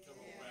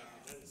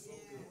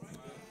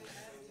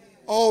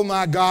 Oh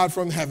my God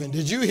from heaven.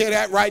 Did you hear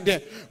that right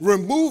there?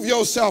 Remove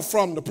yourself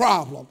from the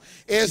problem.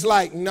 It's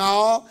like,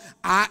 no,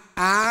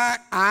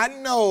 I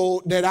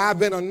know that I've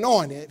been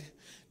anointed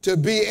to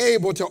be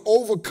able to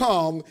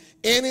overcome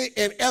any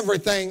and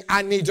everything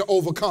I need to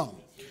overcome.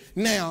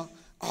 Now,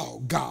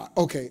 oh God,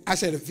 okay, I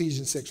said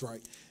Ephesians 6,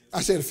 right? I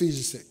said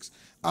Ephesians 6.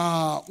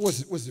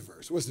 What's the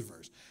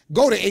verse?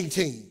 Go to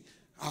 18.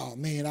 Oh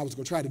man, I was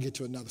going to try to get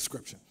to another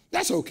scripture.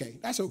 That's okay.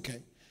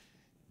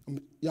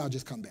 Y'all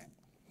just come back.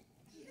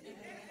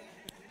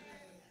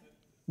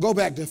 Go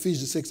back to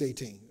Ephesians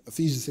 6:18.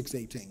 Ephesians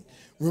 6:18.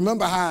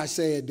 Remember how I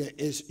said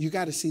that you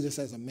got to see this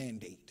as a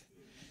mandate.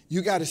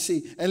 You got to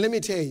see, and let me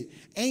tell you,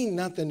 ain't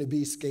nothing to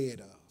be scared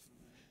of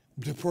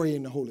to pray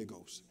in the Holy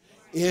Ghost.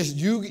 It's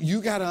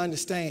you got to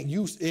understand,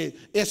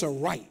 it's a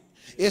right.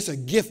 It's a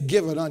gift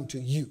given unto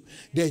you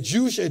that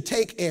you should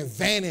take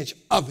advantage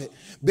of it,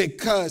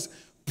 because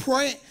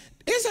pray.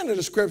 Isn't it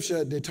a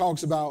scripture that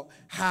talks about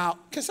how?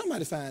 Can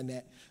somebody find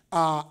that?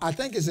 I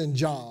think it's in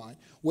John,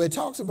 where it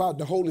talks about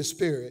the Holy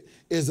Spirit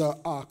is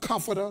a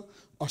comforter,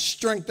 a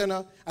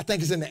strengthener. I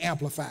think it's in the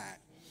Amplified.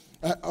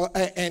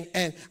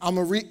 And I'm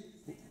going to read.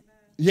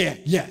 Yeah,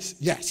 yes.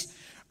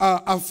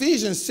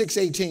 Ephesians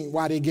 6:18,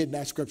 why they getting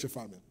that scripture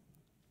from him.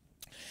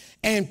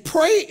 And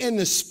pray in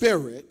the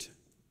Spirit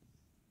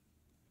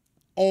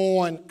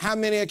on how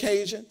many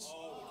occasions?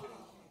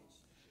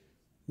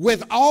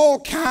 With all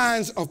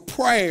kinds of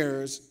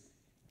prayers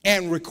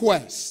and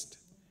requests.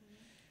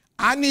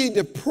 I need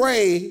to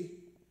pray.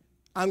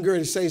 I'm going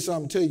to say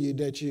something to you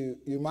that you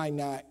might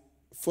not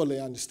fully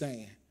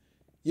understand.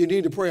 You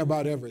need to pray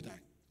about everything.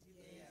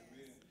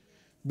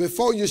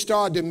 Before you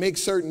start to make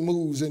certain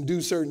moves and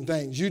do certain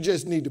things, you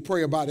just need to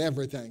pray about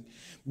everything,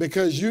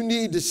 because you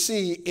need to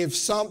see if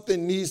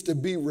something needs to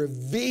be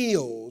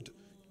revealed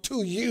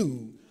to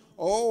you.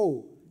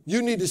 Oh,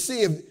 you need to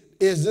see if,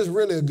 is this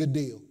really a good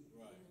deal?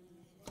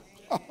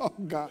 Oh,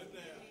 God.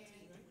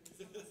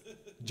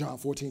 John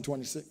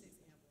 14:26.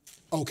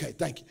 Okay,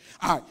 thank you.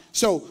 All right,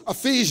 so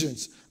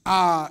Ephesians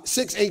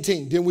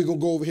 6:18. Then we're going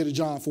to go over here to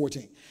John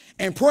 14.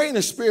 And pray in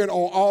the Spirit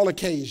on all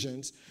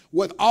occasions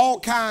with all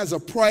kinds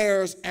of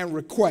prayers and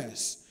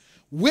requests.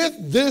 With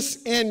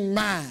this in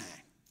mind,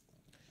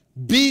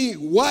 be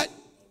what?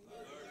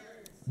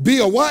 Alert. Be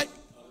a what?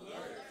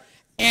 Alert.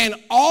 And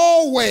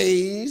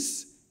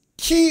always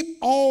keep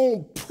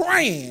on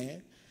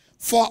praying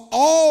for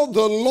all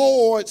the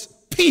Lord's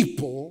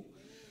people.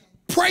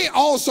 Pray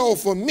also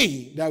for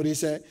me, that's what he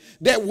said,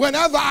 that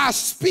whenever I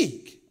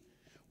speak,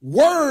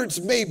 words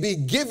may be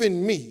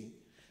given me,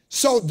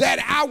 so that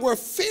I will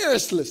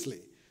fearlessly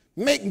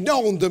make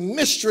known the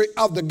mystery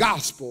of the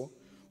gospel,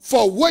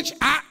 for which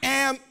I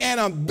am an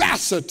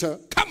ambassador.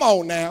 Come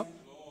on now,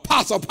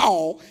 Apostle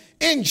Paul,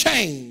 in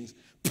chains.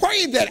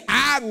 Pray that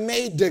I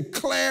may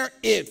declare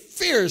it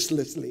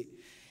fearlessly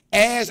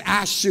as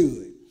I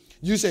should.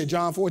 You said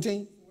John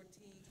 14?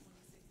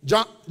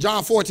 John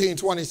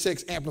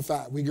 14:26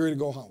 Amplified. We ready to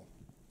go home.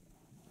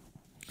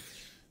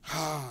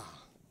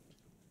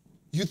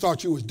 You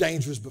thought you was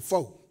dangerous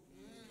before.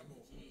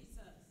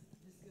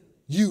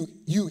 You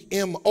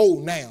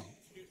M.O. now.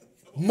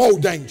 More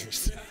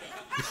dangerous.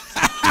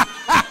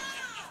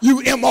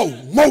 You M.O.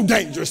 More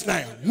dangerous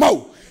now.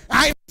 More.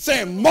 I ain't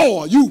saying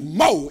more. You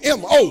more.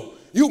 M.O.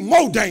 You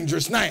more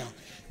dangerous now.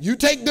 You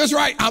take this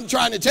right. I'm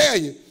trying to tell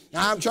you.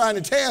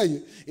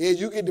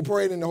 Is you get to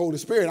pray in the Holy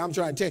Spirit. I'm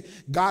trying to tell you.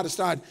 God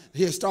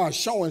will start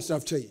showing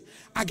stuff to you.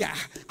 Okay,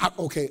 I'm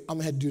going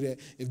to have to do that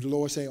if the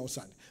Lord say on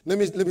Sunday. Let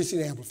me see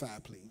the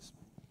Amplified, please.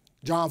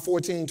 John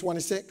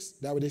 14:26.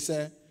 That what they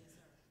said?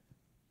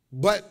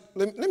 But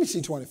let me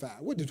see 25.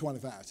 What did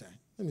 25 say?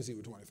 Let me see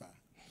what 25.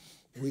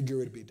 We get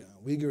ready to be done.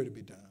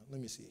 Let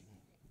me see.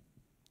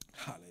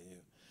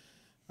 Hallelujah.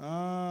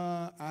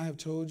 I have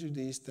told you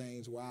these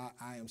things while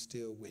I am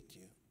still with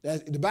you.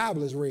 The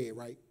Bible is read,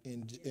 right?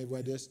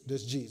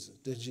 This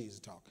Jesus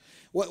talk.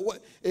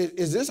 What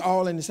is this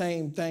all in the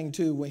same thing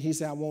too? When he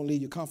said, "I won't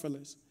leave you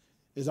comfortless,"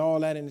 is all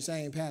that in the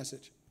same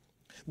passage?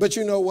 But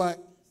you know what?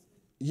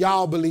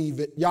 Y'all believe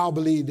it. Y'all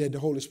believe that the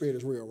Holy Spirit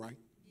is real, right?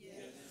 Yes.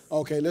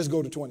 Okay, let's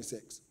go to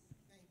 26.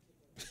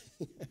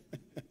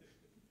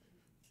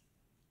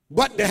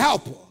 But the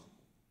Helper.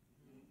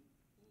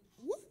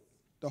 What?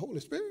 The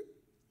Holy Spirit?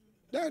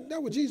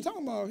 That what Jesus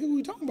talking about? Who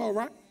we talking about,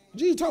 right?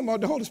 Jesus talking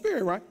about the Holy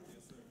Spirit, right?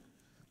 Yes, sir.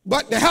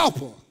 But the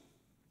Helper,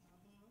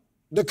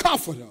 the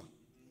Comforter,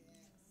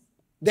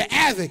 the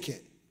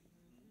Advocate.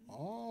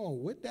 Oh,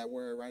 what that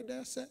word right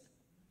there said?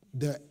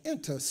 The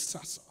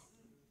Intercessor.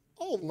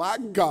 Oh my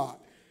God.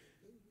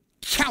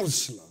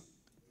 Counselor,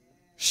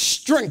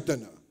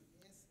 Strengthener,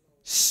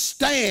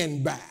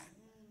 Standby.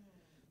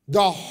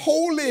 The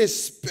Holy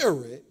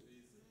Spirit,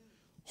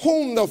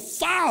 whom the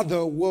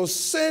Father will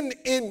send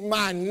in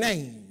my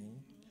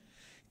name,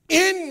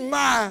 in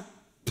my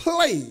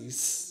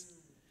place,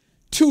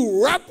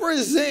 to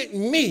represent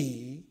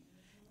me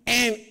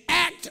and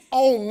act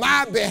on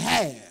my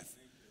behalf.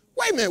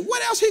 Wait a minute,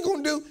 what else he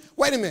gonna do?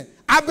 Wait a minute,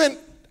 I've been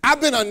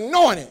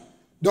anointed,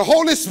 the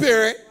Holy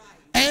Spirit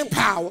and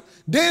power.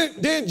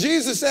 Then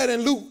Jesus said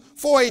in Luke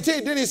 4:18,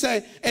 didn't he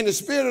say, and the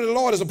Spirit of the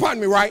Lord is upon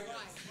me, right?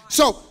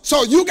 So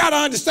you got to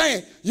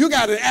understand, you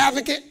got an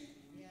advocate,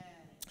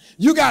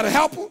 you got a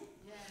helper,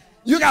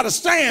 you got a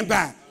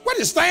standby. What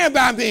does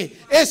standby mean?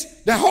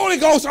 It's the Holy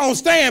Ghost on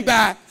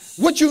standby.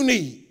 What you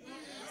need?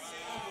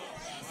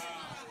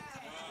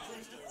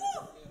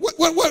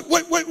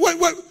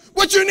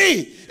 What you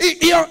need?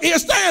 He'll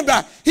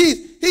standby.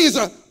 He's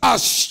a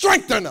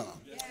strengthener.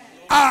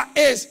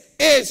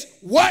 Is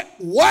what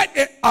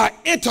an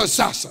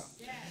intercessor.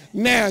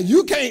 Now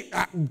you can't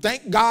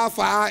thank God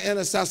for our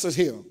intercessors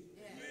here.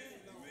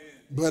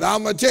 But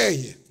I'm going to tell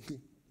you,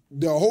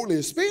 the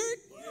Holy Spirit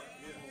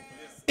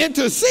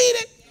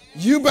interceded.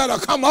 You better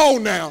come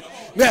on now.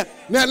 Now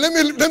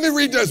let me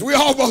read this. We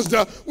almost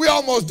done.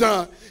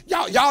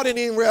 Y'all didn't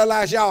even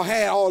realize y'all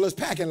had all this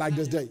packing like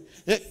this day.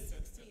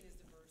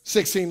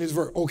 16 is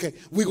verse. Okay,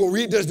 we're going to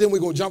read this, then we're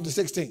going to jump to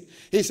 16.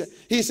 He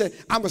said,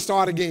 I'm going to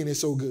start again. It's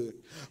so good.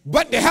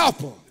 But the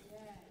Helper,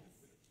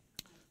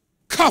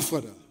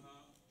 Comforter,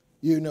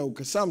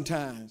 because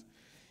sometimes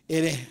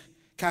it ain't,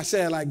 can I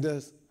say it like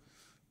this?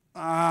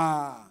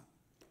 A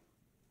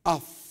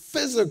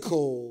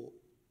physical,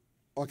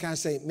 or can I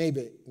say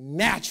maybe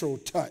natural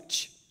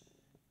touch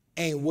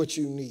ain't what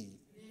you need.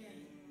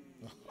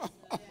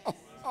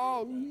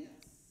 Oh,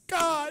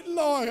 God,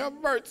 Lord have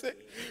mercy.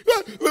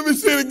 Let me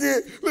say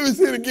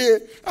it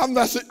again. I'm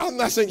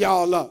messing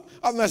y'all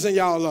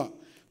up.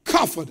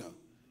 Comforter,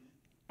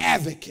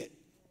 advocate,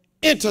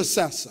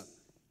 intercessor,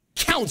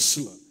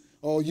 counselor.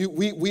 Oh,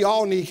 we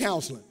all need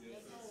counseling.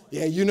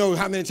 Yeah, you know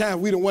how many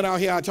times we done went out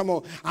here talking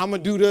about, I'm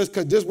going to do this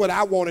because this is what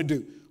I want to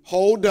do.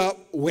 Hold up,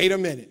 wait a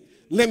minute.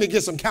 Let me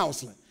get some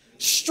counseling.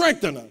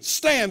 Strengthener,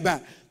 stand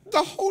back.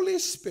 The Holy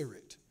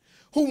Spirit,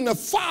 whom the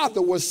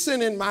Father was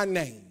sent in my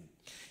name,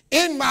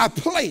 in my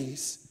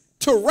place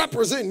to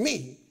represent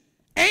me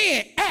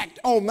and act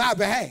on my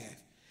behalf.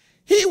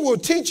 He will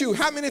teach you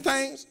how many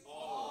things?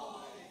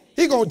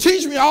 He's going to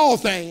teach me all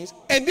things,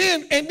 and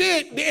then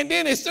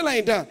it still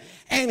ain't done.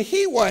 And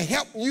he will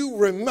help you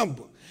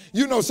remember.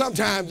 You know,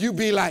 sometimes you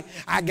be like,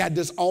 I got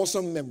this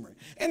awesome memory.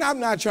 And I'm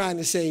not trying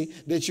to say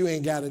that you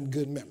ain't got a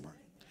good memory.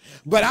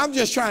 But I'm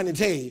just trying to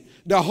tell you,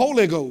 the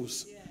Holy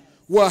Ghost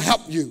will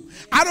help you.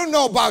 I don't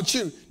know about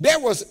you. There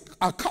was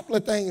a couple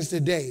of things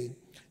today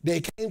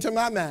that came to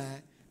my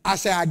mind. I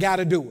said, I got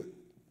to do it.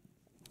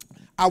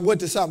 I went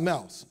to something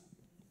else.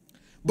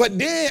 But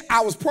then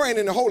I was praying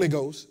in the Holy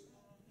Ghost,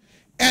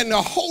 and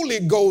the Holy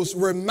Ghost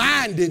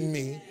reminded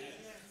me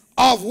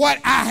of what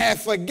I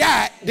had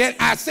forgot that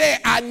I said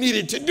I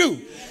needed to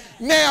do.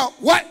 Now,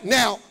 what?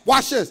 Now,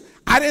 watch this.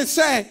 I didn't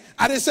say,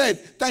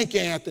 thank you,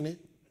 Anthony.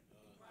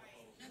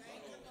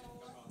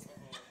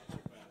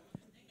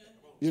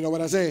 You know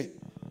what I said?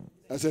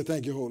 I said,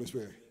 thank you, Holy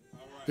Spirit.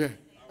 Yeah.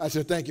 I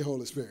said, thank you,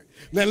 Holy Spirit.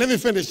 Now, let me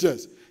finish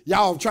this.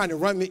 Y'all trying to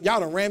run me. Y'all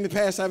done ran me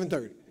past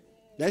 7:30.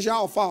 That's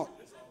y'all fault.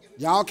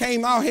 Y'all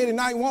came out here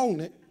tonight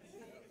wanting it,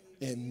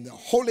 and the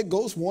Holy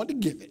Ghost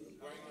wanted to give it.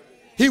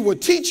 He will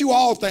teach you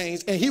all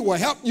things, and he will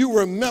help you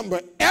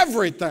remember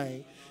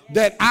everything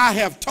that I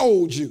have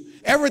told you.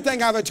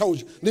 Everything I've told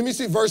you. Let me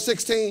see verse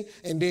 16,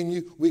 and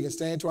then we can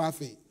stand to our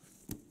feet.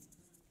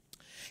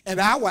 And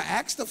I will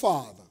ask the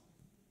Father.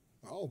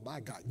 Oh, my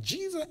God.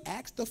 Jesus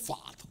asked the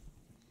Father.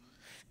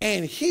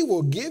 And he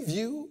will give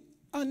you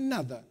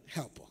another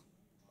helper.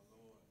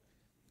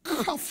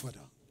 Comforter.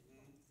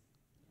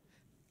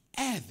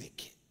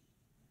 Advocate.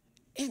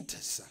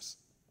 Intercessor.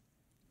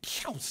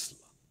 Counselor.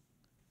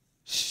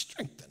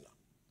 Strengthener.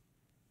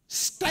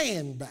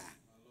 Stand by.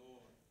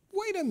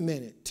 Wait a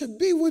minute. To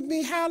be with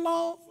me how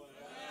long?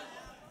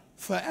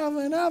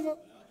 Forever and ever.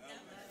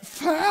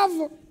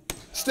 Forever.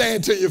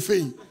 Stand to your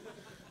feet.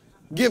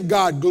 Give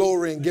God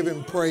glory and give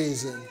him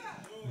praise and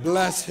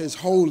bless his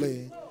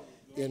holy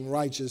and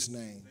righteous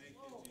name.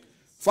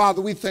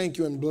 Father, we thank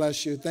you and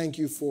bless you. Thank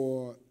you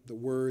for the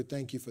word.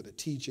 Thank you for the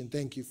teaching.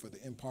 Thank you for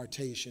the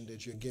impartation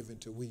that you're giving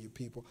to we, your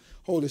people.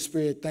 Holy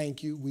Spirit,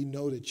 thank you. We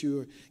know that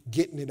you're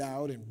getting it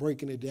out and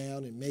breaking it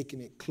down and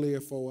making it clear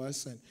for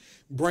us and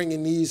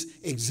bringing these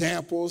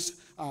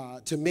examples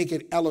to make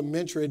it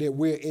elementary that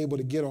we're able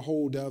to get a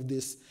hold of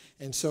this.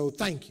 And so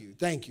thank you,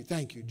 thank you,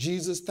 thank you.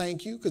 Jesus,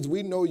 thank you, because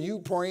we know you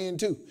praying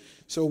too.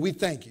 So we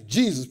thank you.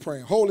 Jesus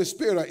praying. Holy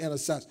Spirit, our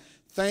intercessor.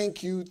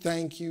 Thank you,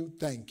 thank you,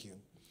 thank you.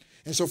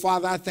 And so,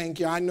 Father, I thank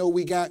you. I know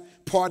we got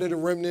part of the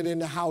remnant in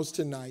the house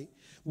tonight,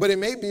 but it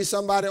may be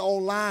somebody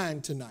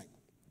online tonight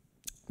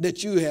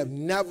that you have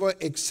never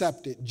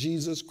accepted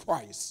Jesus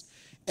Christ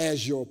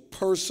as your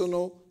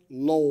personal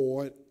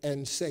Lord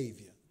and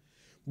Savior.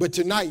 But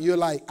tonight you're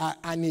like,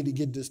 I need to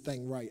get this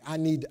thing right. I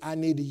need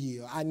to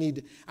yield.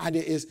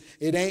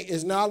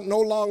 It's not no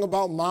longer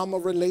about mama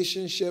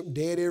relationship,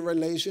 daddy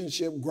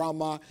relationship,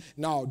 grandma.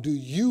 No, do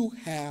you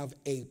have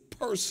a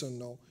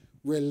personal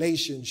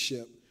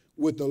relationship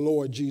with the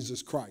Lord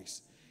Jesus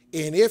Christ?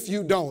 And if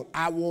you don't,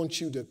 I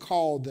want you to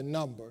call the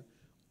number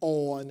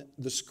on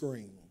the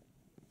screen.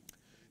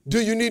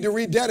 Do you need to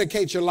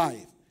rededicate your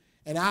life?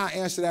 And I'll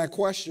answer that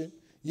question.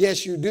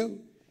 Yes, you do.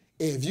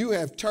 If you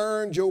have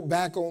turned your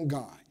back on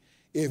God,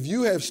 if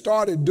you have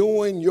started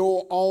doing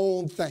your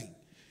own thing,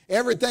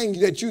 everything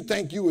that you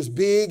think you was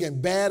big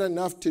and bad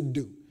enough to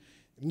do,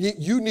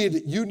 you need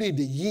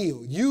to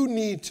yield. You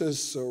need to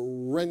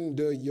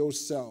surrender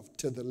yourself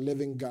to the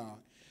living God.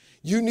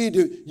 You need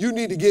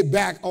to get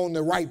back on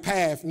the right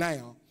path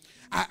now.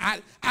 I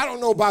don't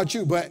know about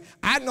you, but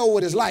I know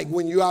what it's like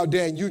when you're out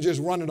there and you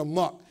just running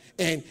amok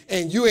and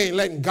you ain't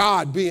letting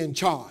God be in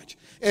charge.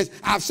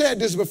 I've said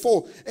this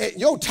before.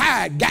 Your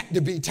tide got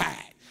to be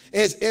tied.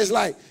 It's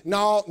like,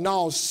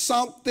 no,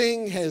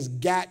 something has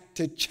got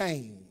to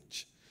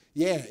change.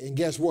 Yeah, and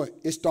guess what?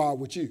 It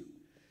started with you.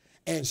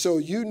 And so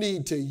you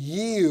need to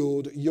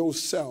yield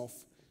yourself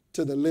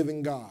to the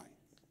living God.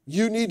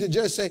 You need to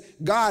just say,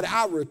 God,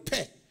 I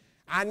repent.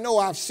 I know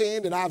I've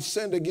sinned and I've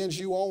sinned against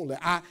you only.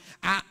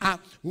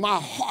 My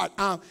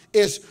heart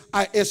is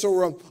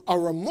a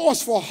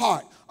remorseful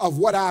heart of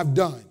what I've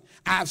done.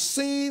 I've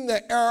seen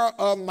the error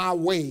of my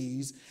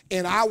ways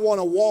and I want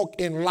to walk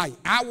in light.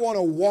 I want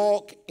to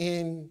walk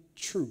in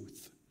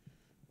truth.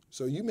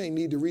 So you may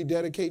need to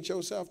rededicate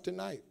yourself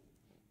tonight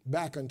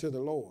back unto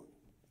the Lord.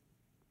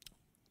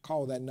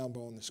 Call that number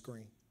on the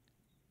screen.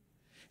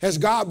 Has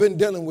God been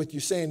dealing with you,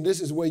 saying this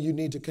is where you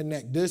need to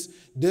connect? This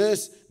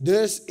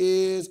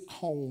is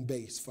home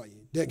base for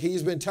you. That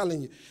He's been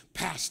telling you,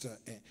 pastor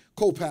and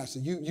co-pastor,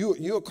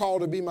 you're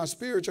called to be my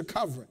spiritual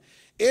covering.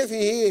 If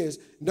He is,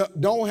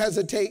 don't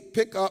hesitate.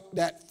 Pick up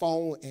that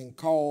phone and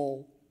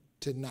call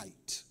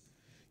tonight.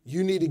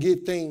 You need to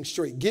get things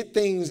straight. Get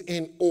things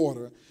in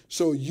order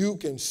so you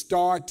can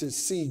start to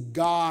see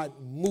God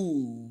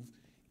move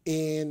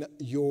in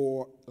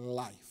your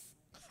life.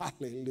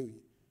 Hallelujah.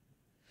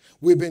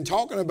 We've been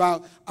talking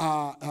about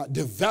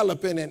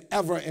developing an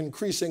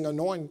ever-increasing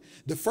anointing.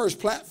 The first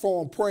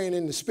platform, praying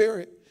in the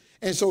Spirit.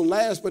 And so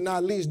last but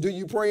not least, do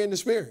you pray in the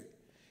Spirit?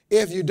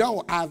 If you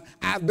don't,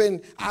 I've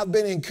been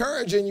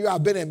encouraging you.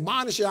 I've been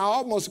admonishing. I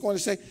almost going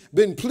to say,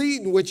 been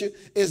pleading with you.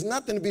 It's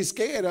nothing to be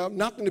scared of,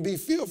 nothing to be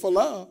fearful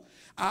of.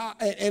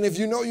 And if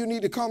you know you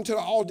need to come to the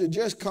altar,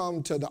 just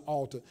come to the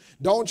altar.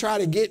 Don't try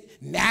to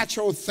get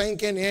natural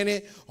thinking in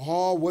it.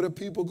 Oh, what are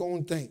people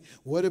going to think?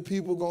 What are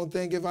people going to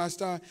think if I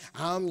start?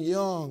 I'm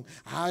young.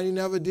 I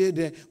never did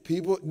that.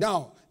 People,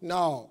 no,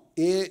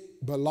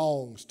 it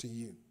belongs to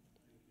you.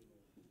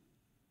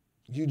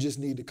 You just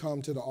need to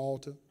come to the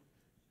altar.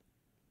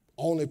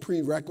 Only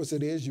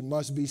prerequisite is you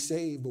must be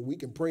saved, but we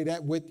can pray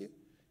that with you.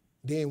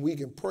 Then we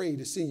can pray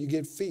to see you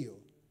get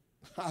filled.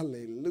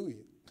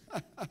 Hallelujah.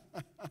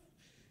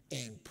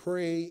 And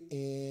pray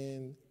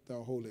in the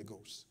Holy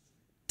Ghost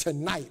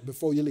tonight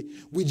before you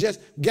leave. We just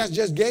gave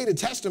the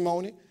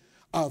testimony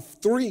of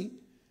 3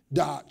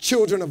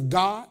 children of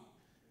God.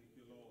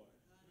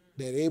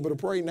 They're able to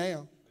pray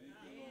now.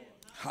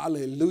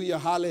 Hallelujah,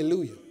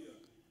 hallelujah.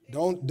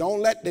 Don't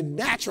let the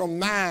natural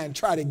mind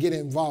try to get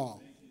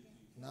involved.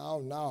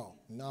 No.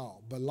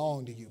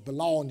 Belong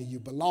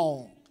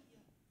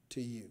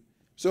to you.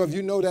 So if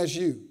you know that's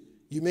you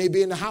may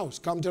be in the house,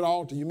 come to the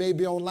altar. You may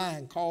be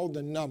online, call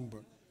the number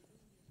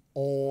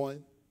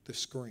on the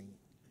screen.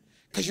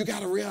 Because you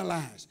got to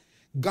realize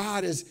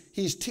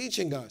He's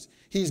teaching us.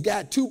 He's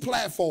got 2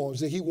 platforms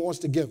that He wants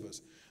to give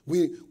us.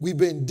 We've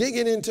been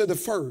digging into the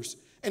first,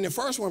 and the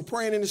first one,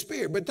 praying in the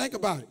Spirit. But think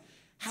about it.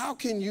 How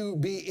can you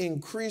be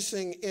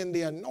increasing in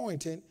the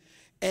anointing?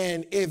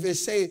 And if it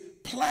say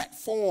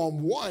platform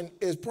 1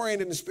 is praying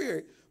in the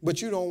Spirit,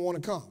 but you don't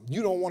want to come,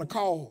 you don't want to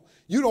call,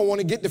 you don't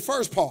want to get the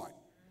first part,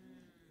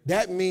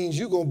 that means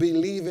you're going to be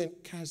leaving,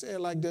 can I say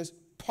it like this,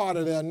 part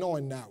of the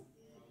anointing out.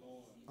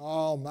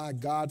 Oh, my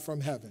God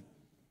from heaven.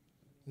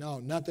 No,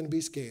 nothing to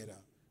be scared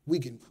of. We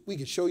can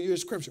show you a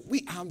scripture.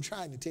 I'm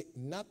trying to take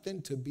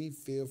nothing to be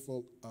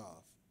fearful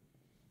of.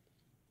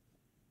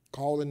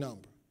 Call the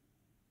number.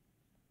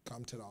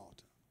 Come to the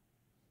altar.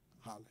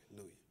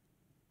 Hallelujah.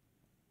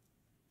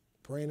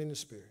 Praying in the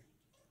Spirit.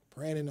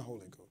 Praying in the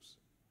Holy Ghost.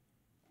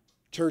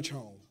 Church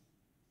home.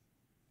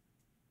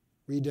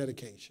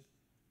 Rededication.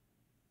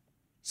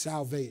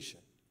 Salvation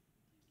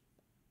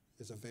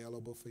is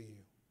available for you.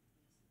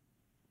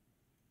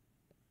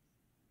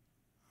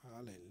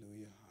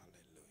 Hallelujah,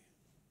 hallelujah.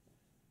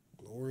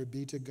 Glory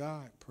be to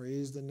God.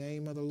 Praise the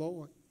name of the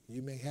Lord.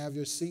 You may have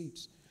your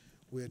seats.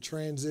 We'll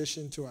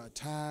transition to our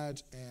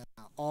tithes and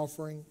our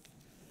offering.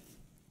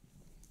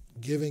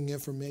 Giving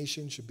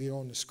information should be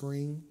on the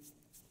screen.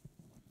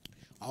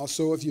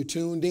 Also, if you're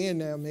tuned in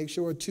now, make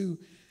sure too,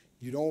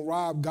 you don't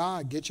rob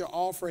God. Get your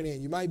offering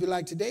in. You might be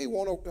like, today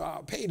want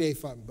a payday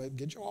for me, but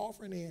get your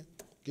offering in.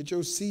 Get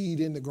your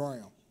seed in the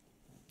ground.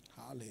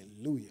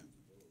 Hallelujah.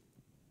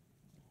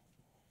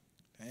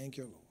 Thank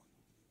you, Lord.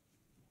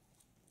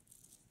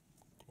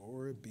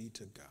 Glory be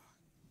to God.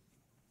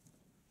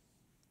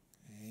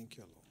 Thank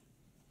you, Lord.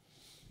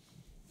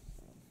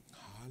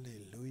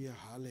 Hallelujah,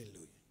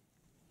 hallelujah.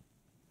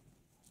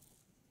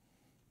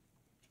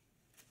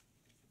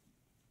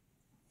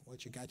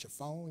 What, you got your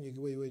phone? You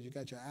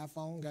got your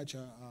iPhone, got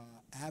your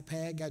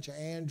iPad, got your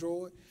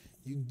Android.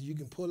 You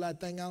can pull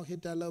that thing out,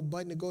 hit that little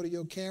button to go to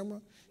your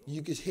camera.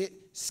 You can hit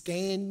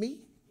scan me.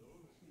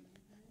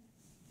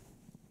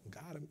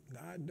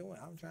 God doing it.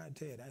 I'm trying to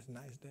tell you, that's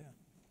nice there.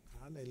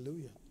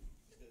 Hallelujah.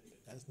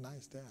 That's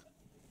nice there.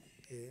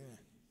 Yeah.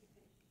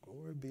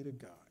 Glory be to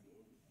God.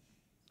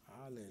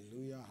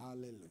 Hallelujah,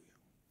 hallelujah.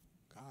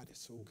 God is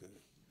so good.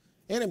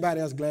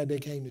 Anybody else glad they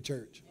came to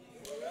church?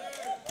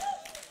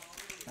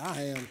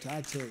 I am,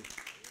 I tell you.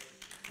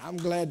 I'm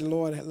glad the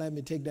Lord had let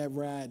me take that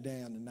ride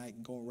down tonight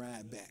and go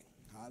ride back.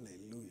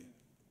 Hallelujah.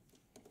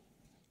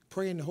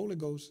 Pray in the Holy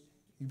Ghost.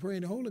 You pray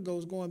in the Holy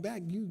Ghost going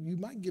back, you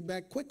might get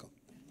back quicker.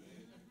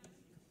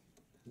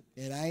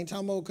 And I ain't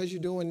talking about because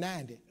you're doing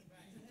 90.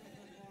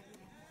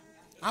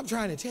 I'm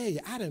trying to tell you,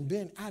 I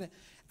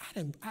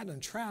done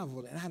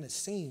traveled and I done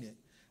seen it.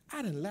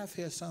 I done left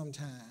here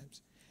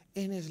sometimes,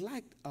 and it's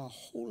like a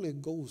Holy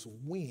Ghost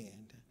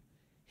wind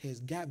has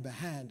got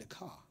behind the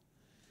car.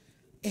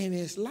 And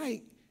it's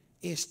like,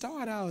 it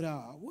started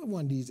out, what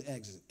one of these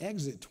exits?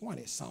 Exit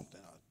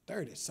 20-something or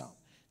 30-something.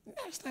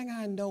 Next thing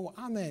I know,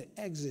 I'm at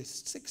exit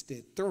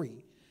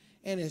 63,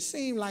 and it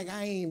seemed like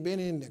I ain't been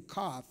in the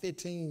car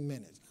 15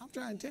 minutes. I'm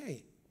trying to tell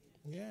you.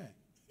 Yeah.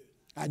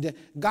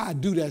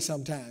 God do that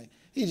sometimes.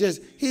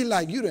 He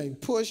like, you done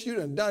pushed, you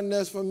done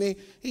this for me.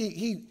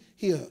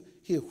 He'll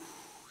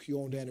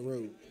you on down the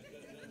road.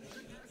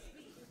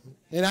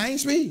 And I ain't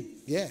speed.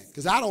 Yeah,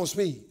 because I don't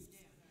speed.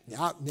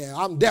 Yeah,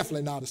 I'm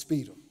definitely not a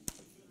speeder.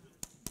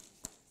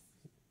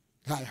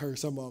 I heard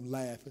some of them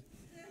laughing.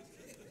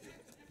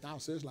 No,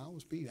 seriously, I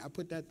don't speed. I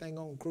put that thing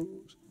on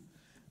cruise.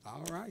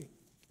 All right.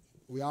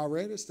 We all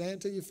ready?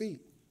 Stand to your feet.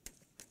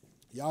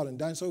 Y'all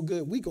done so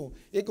good. It's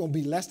going to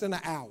be less than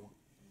an hour.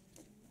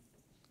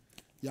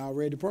 Y'all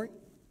ready to pray?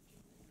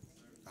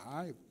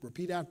 All right.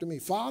 Repeat after me.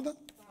 Father,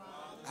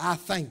 I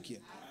thank you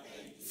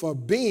for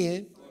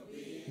being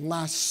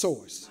my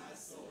source.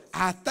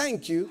 I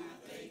thank you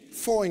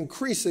for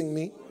increasing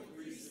me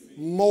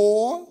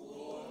more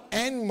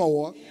and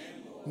more,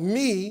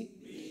 me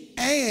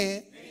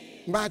and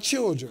my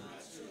children.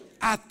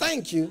 I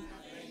thank you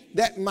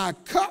that my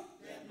cup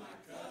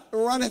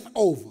runneth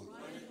over.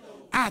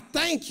 I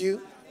thank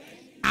you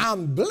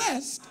I'm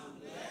blessed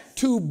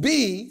to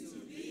be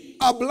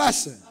a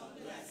blessing.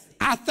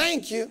 I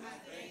thank you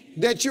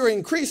that you're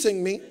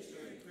increasing me,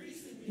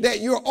 that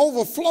you're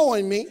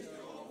overflowing me,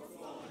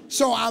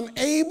 so I'm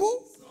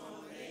able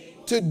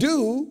to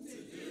do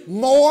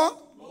more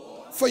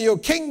for your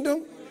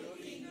kingdom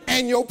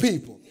and your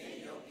people.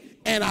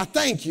 And I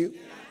thank you,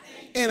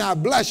 and I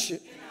bless you,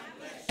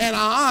 and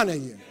I honor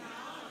you.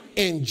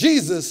 In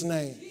Jesus'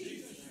 name,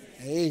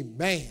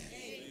 amen.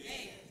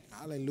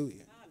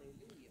 Hallelujah.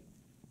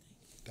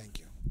 Thank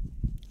you.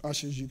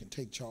 Ushers, you can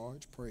take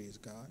charge. Praise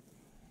God.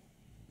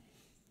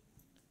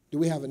 Do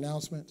we have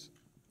announcements?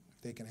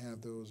 They can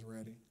have those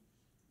ready.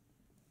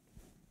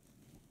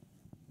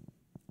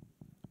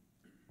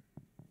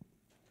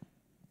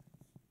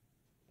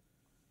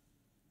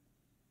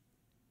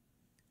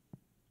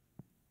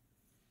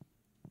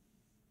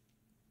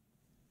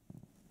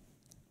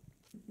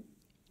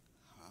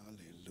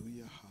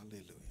 Hallelujah,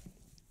 hallelujah.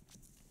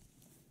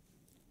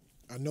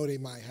 I know they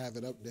might have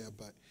it up there,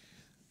 but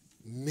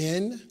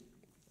men,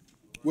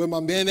 where my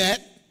men at?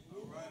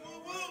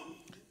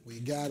 We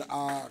got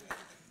our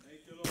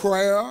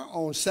prayer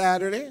on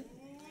Saturday,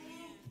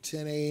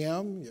 10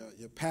 a.m.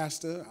 Your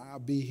pastor, I'll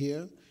be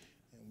here,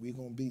 and we're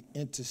going to be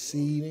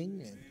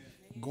interceding and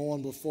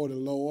going before the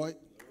Lord.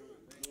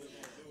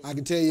 I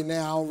can tell you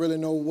now, I don't really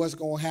know what's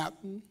going to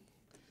happen,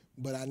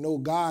 but I know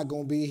God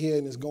going to be here,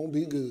 and it's going to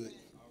be good.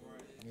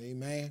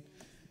 Amen.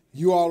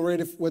 You all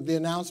ready with the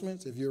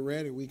announcements? If you're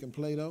ready, we can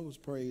play those.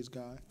 Praise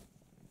God.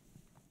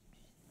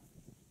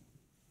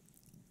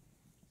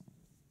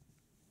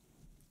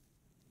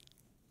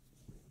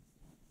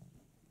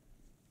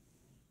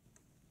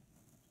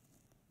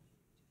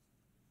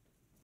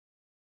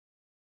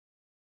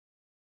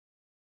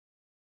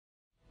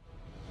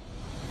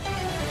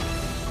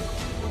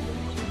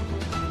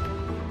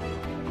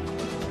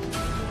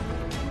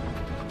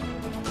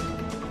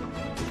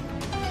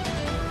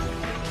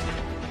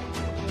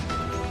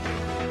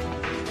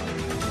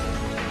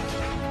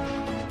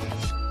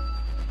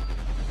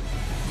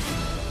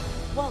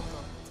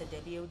 Welcome to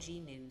WOG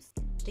News.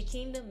 The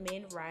Kingdom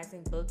Men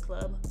Rising Book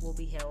Club will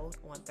be held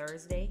on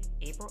Thursday,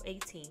 April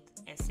 18th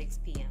at 6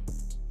 p.m.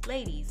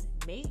 Ladies,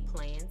 make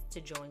plans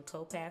to join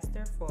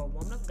co-pastor for a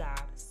Woman of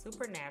God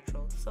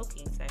Supernatural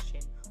Soaking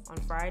Session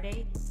on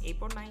Friday,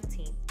 April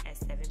 19th at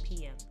 7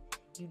 p.m.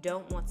 You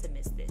don't want to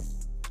miss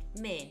this.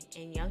 Men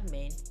and young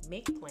men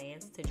make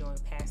plans to join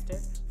Pastor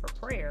for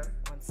prayer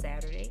on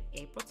Saturday,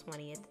 April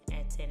 20th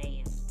at 10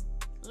 a.m.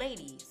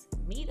 Ladies,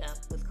 meet up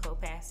with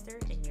co-pastor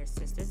and your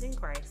sisters in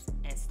Christ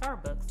at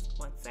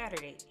Starbucks on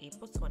Saturday,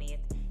 April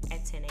 20th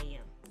at 10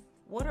 a.m.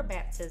 Water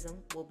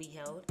baptism will be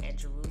held at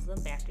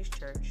Jerusalem Baptist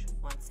Church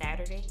on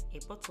Saturday,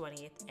 April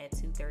 20th at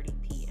 2:30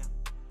 p.m.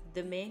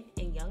 The men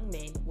and young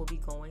men will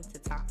be going to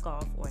Top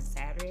Golf on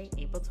Saturday,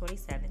 April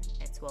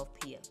 27th at 12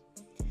 p.m.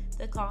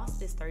 The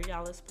cost is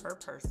 $30 per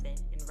person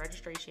and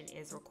registration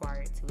is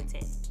required to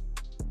attend.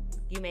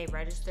 You may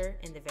register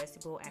in the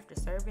vestibule after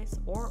service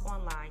or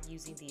online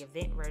using the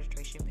event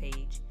registration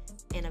page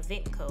and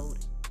event code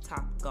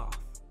TOPGOLF.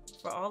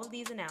 For all of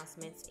these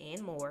announcements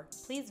and more,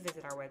 please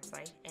visit our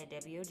website at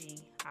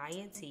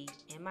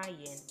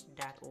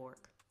wogintmin.org.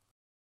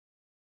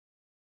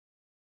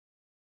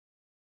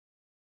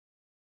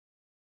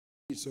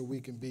 So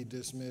we can be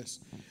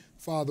dismissed.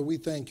 Father, we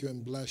thank you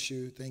and bless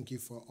you. Thank you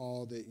for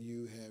all that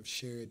you have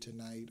shared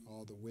tonight,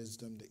 all the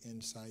wisdom, the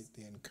insight,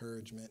 the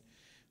encouragement.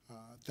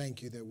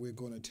 Thank you that we're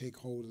going to take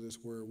hold of this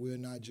word. We're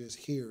not just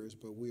hearers,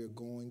 but we are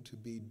going to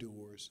be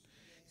doers.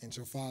 And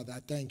so, Father, I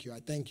thank you. I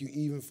thank you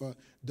even for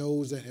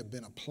those that have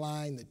been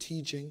applying the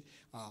teaching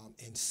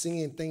and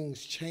seeing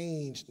things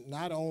change,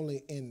 not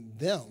only in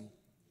them,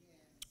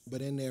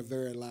 but in their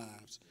very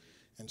lives.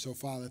 And so,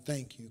 Father,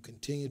 thank you.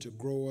 Continue to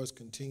grow us,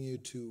 continue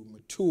to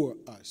mature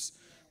us,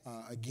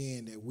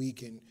 again, that we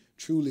can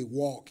truly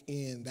walk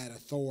in that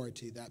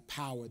authority, that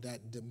power,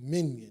 that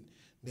dominion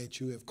that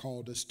you have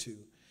called us to.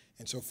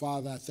 And so,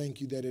 Father, I thank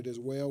you that it is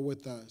well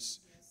with us,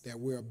 that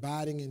we're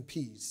abiding in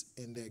peace,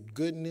 and that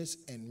goodness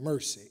and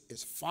mercy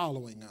is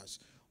following us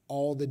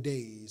all the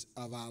days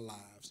of our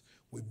lives.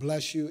 We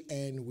bless you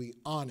and we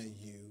honor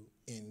you.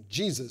 In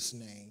Jesus'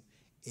 name,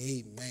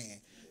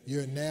 amen.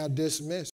 You're now dismissed.